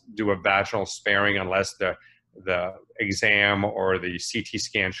 I'll do a vaginal sparing unless the exam or the CT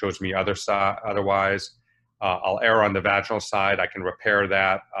scan shows me otherwise. I'll err on the vaginal side. I can repair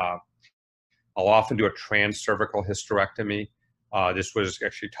that. I'll often do a transcervical hysterectomy. This was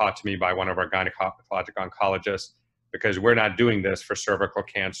actually taught to me by one of our gynecologic oncologists, because we're not doing this for cervical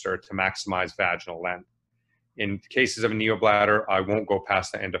cancer to maximize vaginal length. In cases of neobladder, I won't go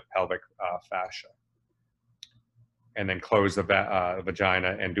past the end of pelvic fascia. And then close the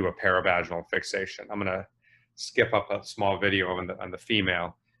vagina and do a paravaginal fixation. I'm going to skip up a small video on the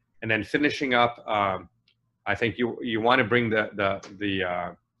female. And then finishing up, I think you want to bring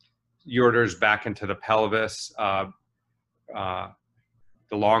the ureters back into the pelvis. The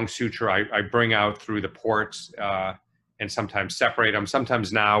long suture I bring out through the ports and sometimes separate them.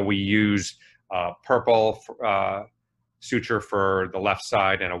 Sometimes now we use purple suture for the left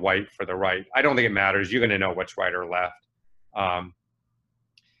side and a white for the right. I don't think it matters. You're going to know what's right or left.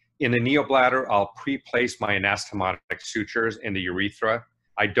 In the neobladder, I'll pre-place my anastomotic sutures in the urethra.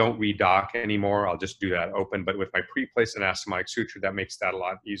 I don't redock anymore. I'll just do that open. But with my pre-placed anastomotic suture, that makes that a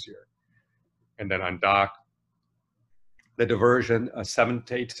lot easier. And then undock the diversion, a 7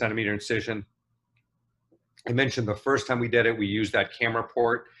 to 8 centimeter incision. I mentioned the first time we did it, we used that camera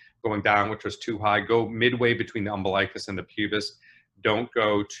port going down, which was too high. Go midway between the umbilicus and the pubis. Don't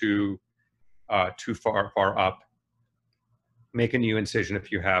go too far up. make a new incision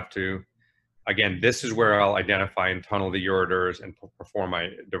if you have to. Again, this is where I'll identify and tunnel the ureters and perform my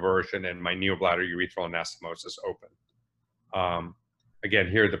diversion and my neobladder urethral anastomosis open. Again,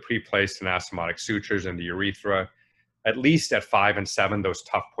 here are the pre-placed anastomotic sutures in the urethra, at least at 5 and 7, those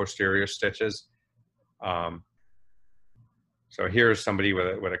tough posterior stitches. So here's somebody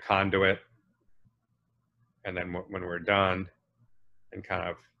with a conduit. And then when we're done, and kind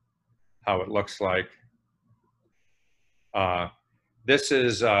of how it looks like. This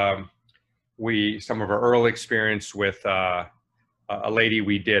is some of our early experience with a lady.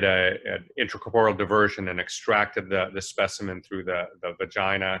 We did an intracorporeal diversion and extracted the specimen through the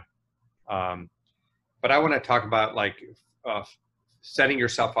vagina. But I want to talk about setting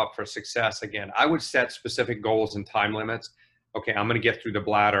yourself up for success. Again, I would set specific goals and time limits. Okay, I'm going to get through the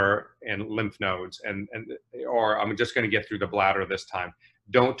bladder and lymph nodes, or I'm just going to get through the bladder this time.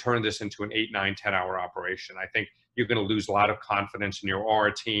 Don't turn this into an 8, 9, 10-hour operation. I think you're going to lose a lot of confidence in your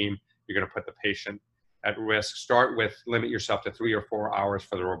OR team. You're going to put the patient at risk. Start with limit yourself to 3 or 4 hours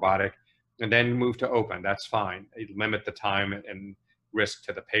for the robotic, and then move to open. That's fine. Limit the time and risk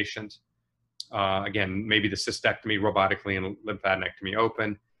to the patient. Again, maybe the cystectomy robotically and lymphadenectomy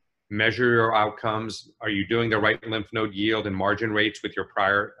open. Measure your outcomes. Are you doing the right lymph node yield and margin rates with your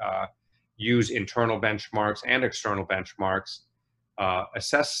prior? Use internal benchmarks and external benchmarks.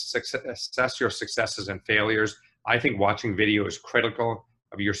 Assess your successes and failures. I think watching video is critical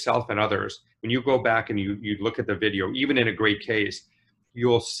of yourself and others. When you go back and you look at the video, even in a great case,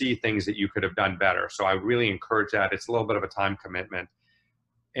 you'll see things that you could have done better. So I really encourage that. It's a little bit of a time commitment.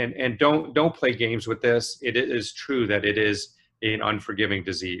 And don't play games with this. It is true that it is an unforgiving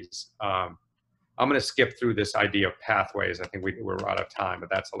disease. I'm going to skip through this idea of pathways. I think we're out of time, but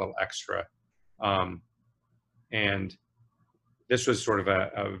that's a little extra. And this was sort of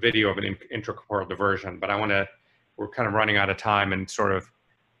a video of an intracorporeal diversion, but we're kind of running out of time and sort of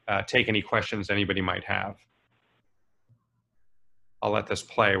take any questions anybody might have. I'll let this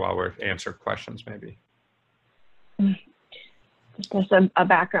play while we answer questions maybe. Just a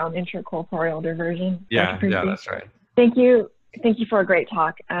background intracorporeal diversion. Yeah, that's right. Thank you for a great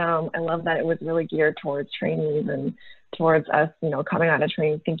talk. I love that it was really geared towards trainees and towards us, coming out of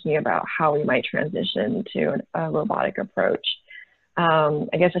training, thinking about how we might transition to a robotic approach.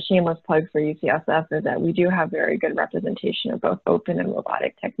 I guess a shameless plug for UCSF is that we do have very good representation of both open and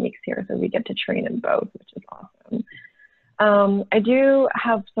robotic techniques here, so we get to train in both, which is awesome. I do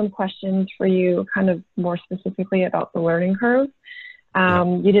have some questions for you, kind of more specifically about the learning curve.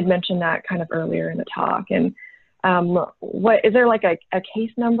 You did mention that kind of earlier in the talk, and what is there like a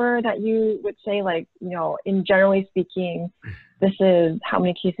case number that you would say, like, in generally speaking, this is how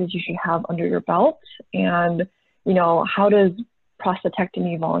many cases you should have under your belt, and how does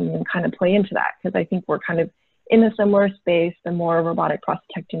prostatectomy volume kind of play into that? Because I think we're kind of in a similar space. The more robotic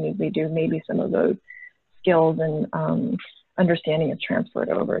prostatectomies we do, maybe some of those skills and understanding is transferred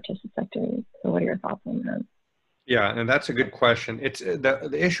over to cystectomy. So what are your thoughts on that? Yeah, and that's a good question. It's the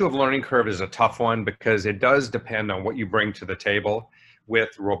issue of learning curve is a tough one because it does depend on what you bring to the table with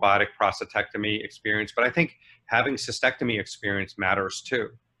robotic prostatectomy experience. But I think having cystectomy experience matters too.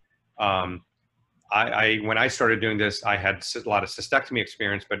 When I started doing this, I had a lot of cystectomy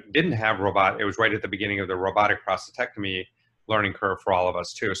experience, but didn't have robot. It was right at the beginning of the robotic prostatectomy learning curve for all of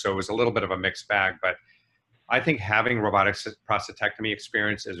us too. So it was a little bit of a mixed bag, but I think having robotic prostatectomy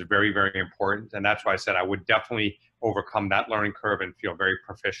experience is very, very important. And that's why I said I would definitely overcome that learning curve and feel very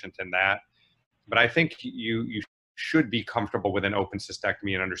proficient in that. But I think you should be comfortable with an open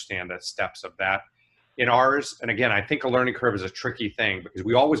cystectomy and understand the steps of that. In ours, and again, I think a learning curve is a tricky thing because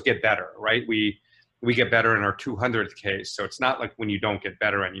we always get better, right? We get better in our 200th case. So it's not like when you don't get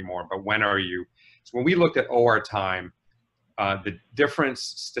better anymore, but when are you? So when we looked at OR time, the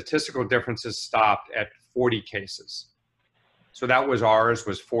statistical differences stopped at 40 cases. So that was ours,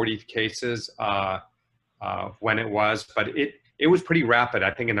 was 40 cases when it was, but it was pretty rapid.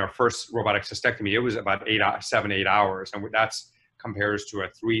 I think in our first robotic cystectomy, it was about 7, 8 hours. And that's compares to a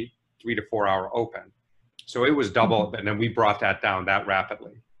 3 to 4 hour open. So it was double, and then we brought that down that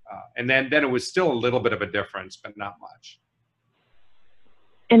rapidly. And then it was still a little bit of a difference, but not much.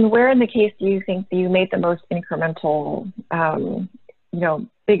 And where in the case do you think that you made the most incremental,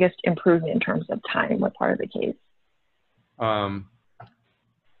 biggest improvement in terms of time? What part of the case?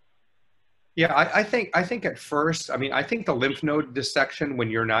 Yeah, I think at first, I think the lymph node dissection, when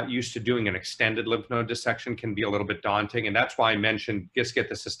you're not used to doing an extended lymph node dissection, can be a little bit daunting. And that's why I mentioned just get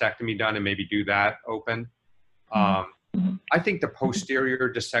the cystectomy done and maybe do that open. I think the posterior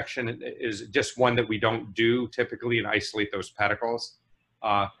dissection is just one that we don't do typically and isolate those pedicles.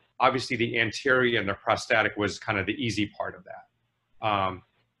 obviously the anterior and the prostatic was kind of the easy part of that.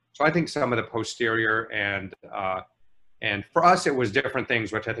 So I think some of the posterior and for us, it was different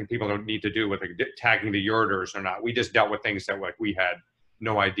things, which I think people don't need to do with like, tagging the ureters or not. We just dealt with things that like we had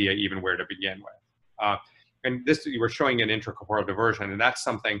no idea even where to begin with. And this, you were showing an intracorporeal diversion, and that's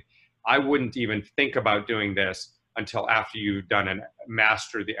something I wouldn't even think about doing this until after you've done and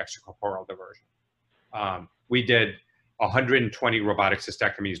mastered the extracorporeal diversion. We did 120 robotic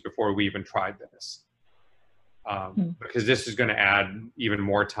cystectomies before we even tried this. Because this is going to add even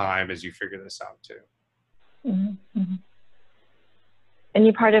more time as you figure this out too. Mm-hmm.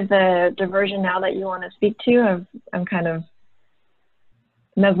 Any part of the diversion now that you want to speak to? I'm kind of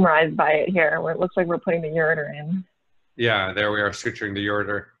mesmerized by it here, where it looks like we're putting the ureter in. Yeah, there we are, suturing the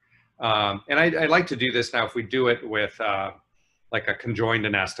ureter. And I like to do this now if we do it with like a conjoined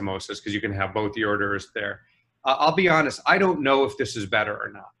anastomosis, because you can have both ureters there. I'll be honest, I don't know if this is better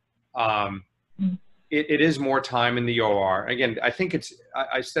or not. It is more time in the OR. Again, I think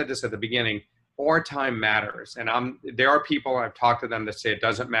I said this at the beginning, OR time matters. And there are people, I've talked to them that say it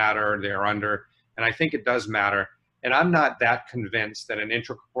doesn't matter, they're under, and I think it does matter. And I'm not that convinced that an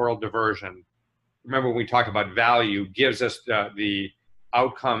intracorporeal diversion, remember when we talk about value, gives us the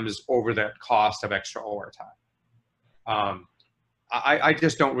outcomes over the cost of extra OR time. I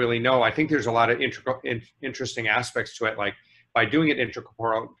just don't really know. I think there's a lot of interesting aspects to it. Like by doing it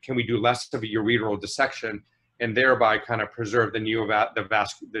intracorporeal, can we do less of a ureteral dissection and thereby kind of preserve the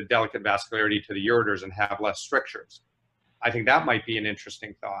delicate vascularity to the ureters and have less strictures? I think that might be an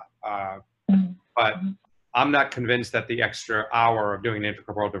interesting thought. But I'm not convinced that the extra hour of doing an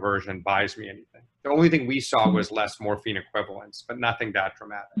intracorporeal diversion buys me anything. The only thing we saw was less morphine equivalence, but nothing that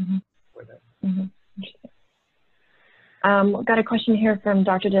dramatic with it. I've got a question here from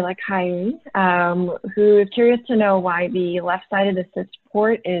Dr. De La Caille, who is curious to know why the left-sided assist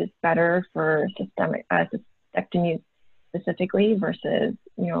port is better for systemic cystectomy specifically versus,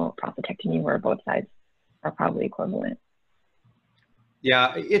 prostatectomy where both sides are probably equivalent.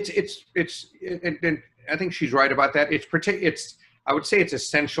 Yeah, and I think she's right about that. I would say it's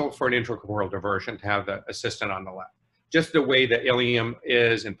essential for an intracorporeal diversion to have the assistant on the left. Just the way the ilium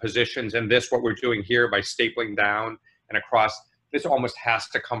is and positions, and what we're doing here by stapling down and across, this almost has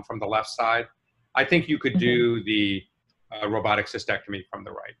to come from the left side. I think you could do the robotic cystectomy from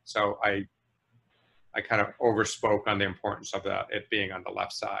the right. So I kind of overspoke on the importance of it being on the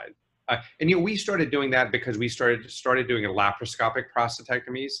left side. And we started doing that because we started doing laparoscopic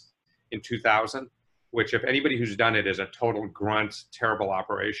prostatectomies in 2000, which if anybody who's done it is a total grunt, terrible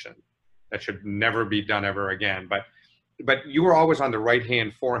operation that should never be done ever again. But you were always on the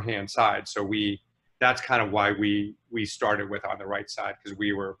right-hand forehand side, so that's kind of why we started with on the right side, because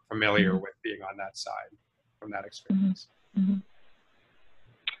we were familiar with being on that side from that experience.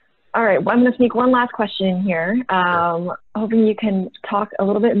 All right, well, I'm going to sneak one last question in here. Hoping you can talk a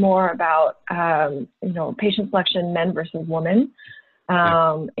little bit more about, patient selection, men versus women.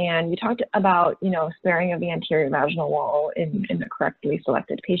 And you talked about, sparing of the anterior vaginal wall in the correctly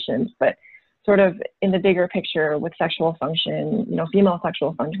selected patients, but sort of in the bigger picture with sexual function, female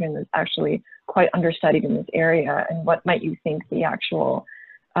sexual function is actually quite understudied in this area. And what might you think the actual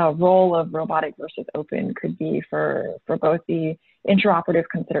role of robotic versus open could be for both the intraoperative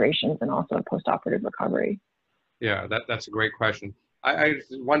considerations and also postoperative recovery? Yeah, that's a great question.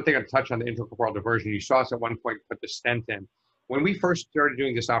 One thing I'd touch on the intracorporeal diversion, you saw us at one point put the stent in. When we first started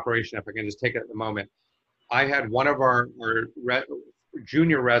doing this operation, if I can just take it at the moment, I had one of our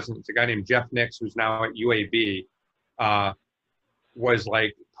junior residents, a guy named Jeff Nix, who's now at UAB, was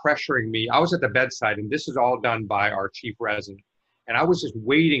like pressuring me. I was at the bedside, and this is all done by our chief resident. And I was just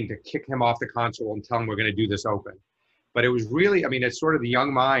waiting to kick him off the console and tell him we're going to do this open. But it was really, it's sort of the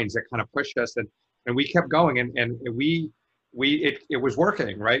young minds that kind of pushed us, and we kept going, and it was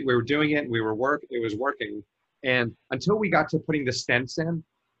working, right? We were doing it, it was working. And until we got to putting the stents in,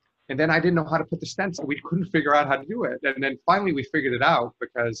 and then I didn't know how to put the stents in. We couldn't figure out how to do it. And then finally we figured it out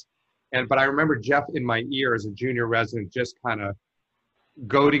but I remember Jeff in my ear as a junior resident just kind of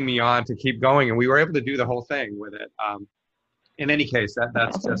goading me on to keep going. And we were able to do the whole thing with it. In any case,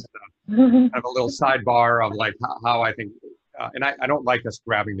 that's just kind of a little sidebar of like how I think, and I don't like us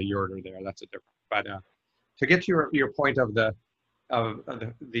grabbing the ureter there. That's a different, but to get to your point of a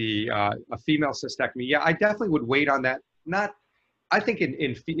female cystectomy, yeah, I definitely would wait on that. I think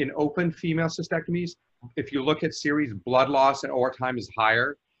in open female cystectomies, if you look at series, blood loss and OR time is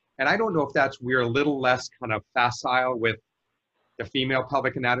higher. And I don't know if we're a little less kind of facile with the female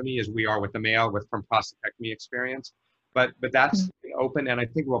pelvic anatomy as we are with the male from prostatectomy experience. But that's open. And I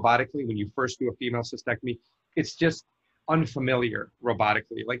think robotically, when you first do a female cystectomy, it's just, unfamiliar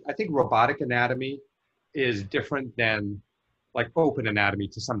robotically. Like, I think robotic anatomy is different than like open anatomy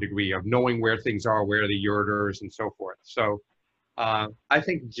to some degree, of knowing where things are, where the ureters and so forth. So I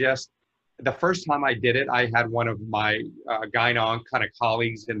think just the first time I did it, I had one of my gyn-onc kind of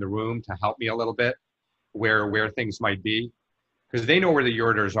colleagues in the room to help me a little bit where things might be, because they know where the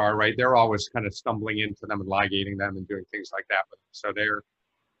ureters are, right? They're always kind of stumbling into them and ligating them and doing things like that with them. So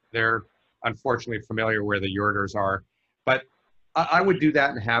they're unfortunately familiar where the ureters are. But I would do that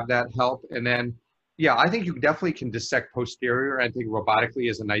and have that help. And then, yeah, I think you definitely can dissect posterior. I think robotically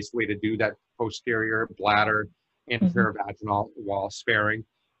is a nice way to do that posterior bladder, inferior vaginal wall sparing.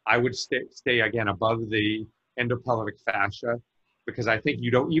 I would stay again above the endopelvic fascia, because I think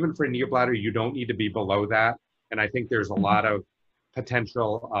you don't, even for a neobladder, you don't need to be below that. And I think there's a lot of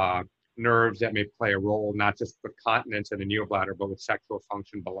potential nerves that may play a role, not just with continence in a neobladder, but with sexual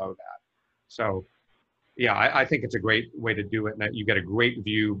function below that. So yeah, I think it's a great way to do it, and that you get a great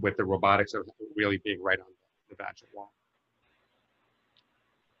view with the robotics of really being right on the vaginal wall.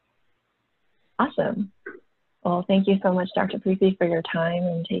 Awesome. Well, thank you so much, Dr. Pruthi, for your time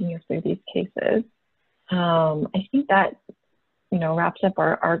and taking us through these cases. I think that, wraps up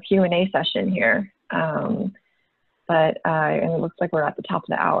our Q&A session here. And it looks like we're at the top of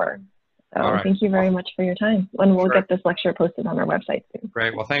the hour. So right. Thank you very much for your time. And we'll get this lecture posted on our website soon.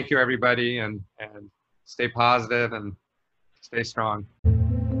 Great. Well, thank you, everybody, and stay positive and stay strong.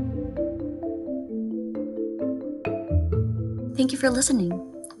 Thank you for listening.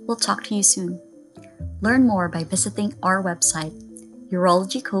 We'll talk to you soon. Learn more by visiting our website,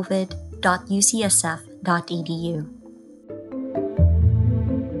 urologycovid.ucsf.edu.